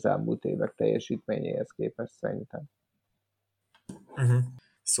visszaesés az elmúlt évek teljesítményéhez képest szerintem. Uh-huh.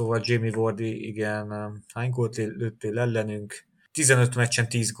 Szóval Jamie Vardy, igen, hány gólt lőttél ellenünk? 15 meccsen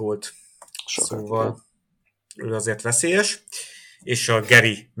 10 gólt. Sokat, szóval ő azért veszélyes. És a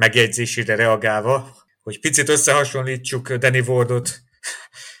Geri megjegyzésére reagálva, hogy picit összehasonlítsuk Danny Wardot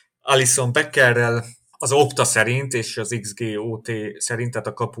Alisson Beckerrel, az Opta szerint és az XGOT szerint, tehát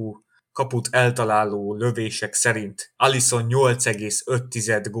a kaput eltaláló lövések szerint Alisson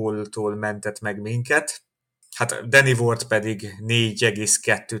 8,5 góltól mentett meg minket, hát Danny Ward pedig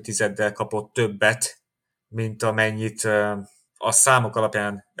 4,2-del kapott többet, mint amennyit a számok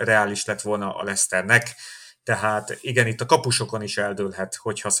alapján reális lett volna a Leicesternek. Tehát igen, itt a kapusokon is eldőlhet,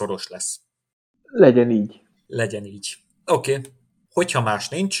 hogyha szoros lesz. Legyen így. Legyen így. Oké. Hogyha más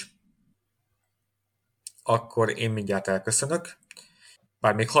nincs, akkor én mindjárt elköszönök.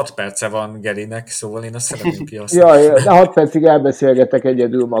 Bár még 6 perce van Gerinek, szóval én azt szeretném kihasználni. Jaj, de 6 percig elbeszélgetek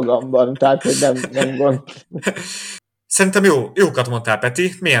egyedül magamban, tehát hogy nem gond. Szerintem jókat mondtál,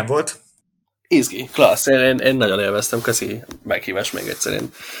 Peti. Milyen volt? Izgi, klassz. Én nagyon élveztem, köszi meghívás még egyszer. Én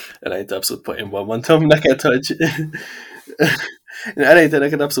eleinte abszolút poénból mondtam neked, hogy... Eleinte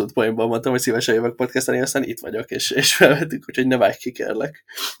neked abszolút poénból mondtam, hogy szívesen jövök podcastani, aztán itt vagyok, és felvettük, úgyhogy ne vágj ki, kérlek.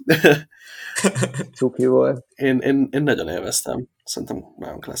 Cuki volt. Én nagyon élveztem. Szerintem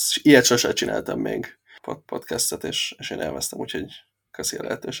nagyon klassz. Ilyet sosem csináltam még podcastet, és én élveztem, úgyhogy köszi a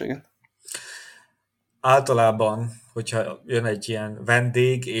lehetőséget. Általában, hogyha jön egy ilyen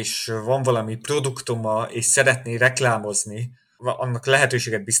vendég, és van valami produktuma, és szeretné reklámozni, annak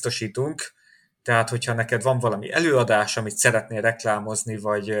lehetőséget biztosítunk. Tehát, hogyha neked van valami előadás, amit szeretnél reklámozni,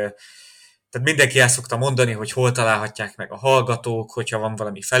 vagy tehát mindenki el szokta mondani, hogy hol találhatják meg a hallgatók, hogyha van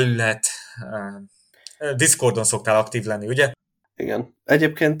valami felület. Discordon szoktál aktív lenni, ugye? Igen.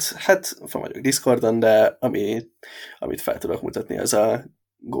 Egyébként, hát van vagyok Discordon, de amit fel tudok mutatni, az a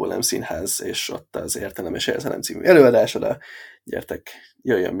Golem Színház, és ott az Értelem és Érzelem című előadás, oda gyertek,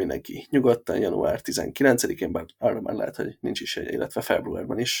 jöjjön mindenki nyugodtan, január 19-én, bár arra már lehet, hogy nincs is egy, illetve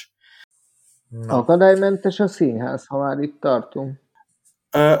februárban is. Na. Akadálymentes a színház, ha már itt tartunk?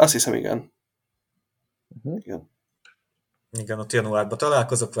 Azt hiszem, igen. Uh-huh. Igen, ott januárban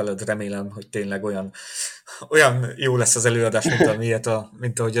találkozok veled, remélem, hogy tényleg olyan jó lesz az előadás,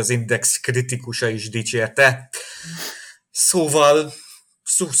 mint ahogy az Index kritikusa is dicsérte. Szóval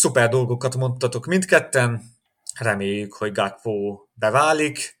szuper dolgokat mondtatok mindketten, reméljük, hogy Gakpo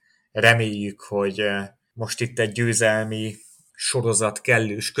beválik, reméljük, hogy most itt egy győzelmi sorozat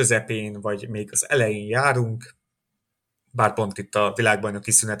kellős közepén, vagy még az elején járunk, bár pont itt a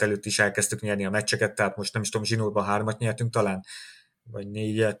világbajnoki szünet előtt is elkezdtük nyerni a meccseket, tehát most nem is tudom, zsinórban 3 nyertünk talán, vagy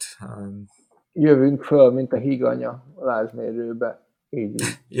 4. Jövünk föl, mint a híganya a lázmérőbe. Így.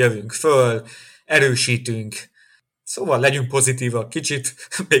 Jövünk föl, erősítünk, szóval legyünk pozitívak kicsit,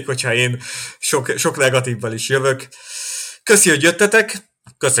 még hogyha én sok negatívval is jövök. Köszi, hogy jöttetek,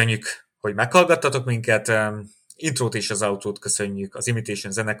 köszönjük, hogy meghallgattatok minket, intrót és az outrót köszönjük az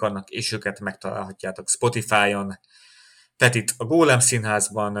Imitation zenekarnak, és őket megtalálhatjátok Spotify-on. Petit a Golem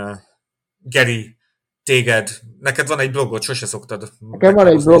Színházban, Geri, téged, neked van egy blogod, sose szoktad. Nekem van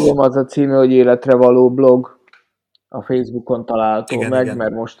egy blogom, az a címe, hogy Életre való blog. A Facebookon található meg, igen.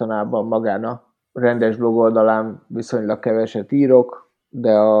 Mert mostanában magán a rendes blog oldalán viszonylag keveset írok,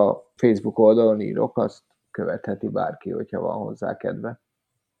 de a Facebook oldalon írok, azt követheti bárki, hogyha van hozzá kedve.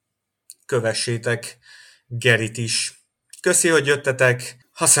 Kövessétek Gerit is. Köszi, hogy jöttetek.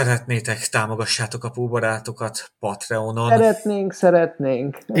 Ha szeretnétek, támogassátok a Póbarátokat Patreonon.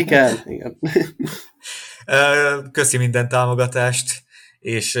 Szeretnénk. Igen. Köszi minden támogatást,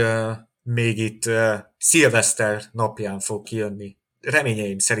 és még itt szilveszter napján fog kijönni.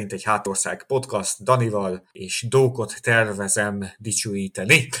 Reményeim szerint egy Hátország podcast Danival, és Dókot tervezem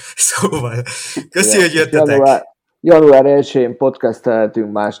dicsőíteni. Szóval, köszi, hogy jöttetek. Január 1-én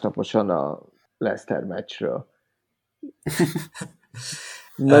podcastelhetünk másnaposan a Leicester meccsről.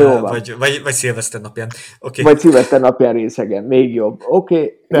 Na jó van. Vagy szilveszter napján. Okay. Vagy szilveszter napján részegen. Még jobb.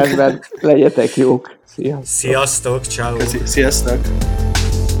 Oké, rendben. Legyetek jók. Sziasztok, ciao. Sziasztok.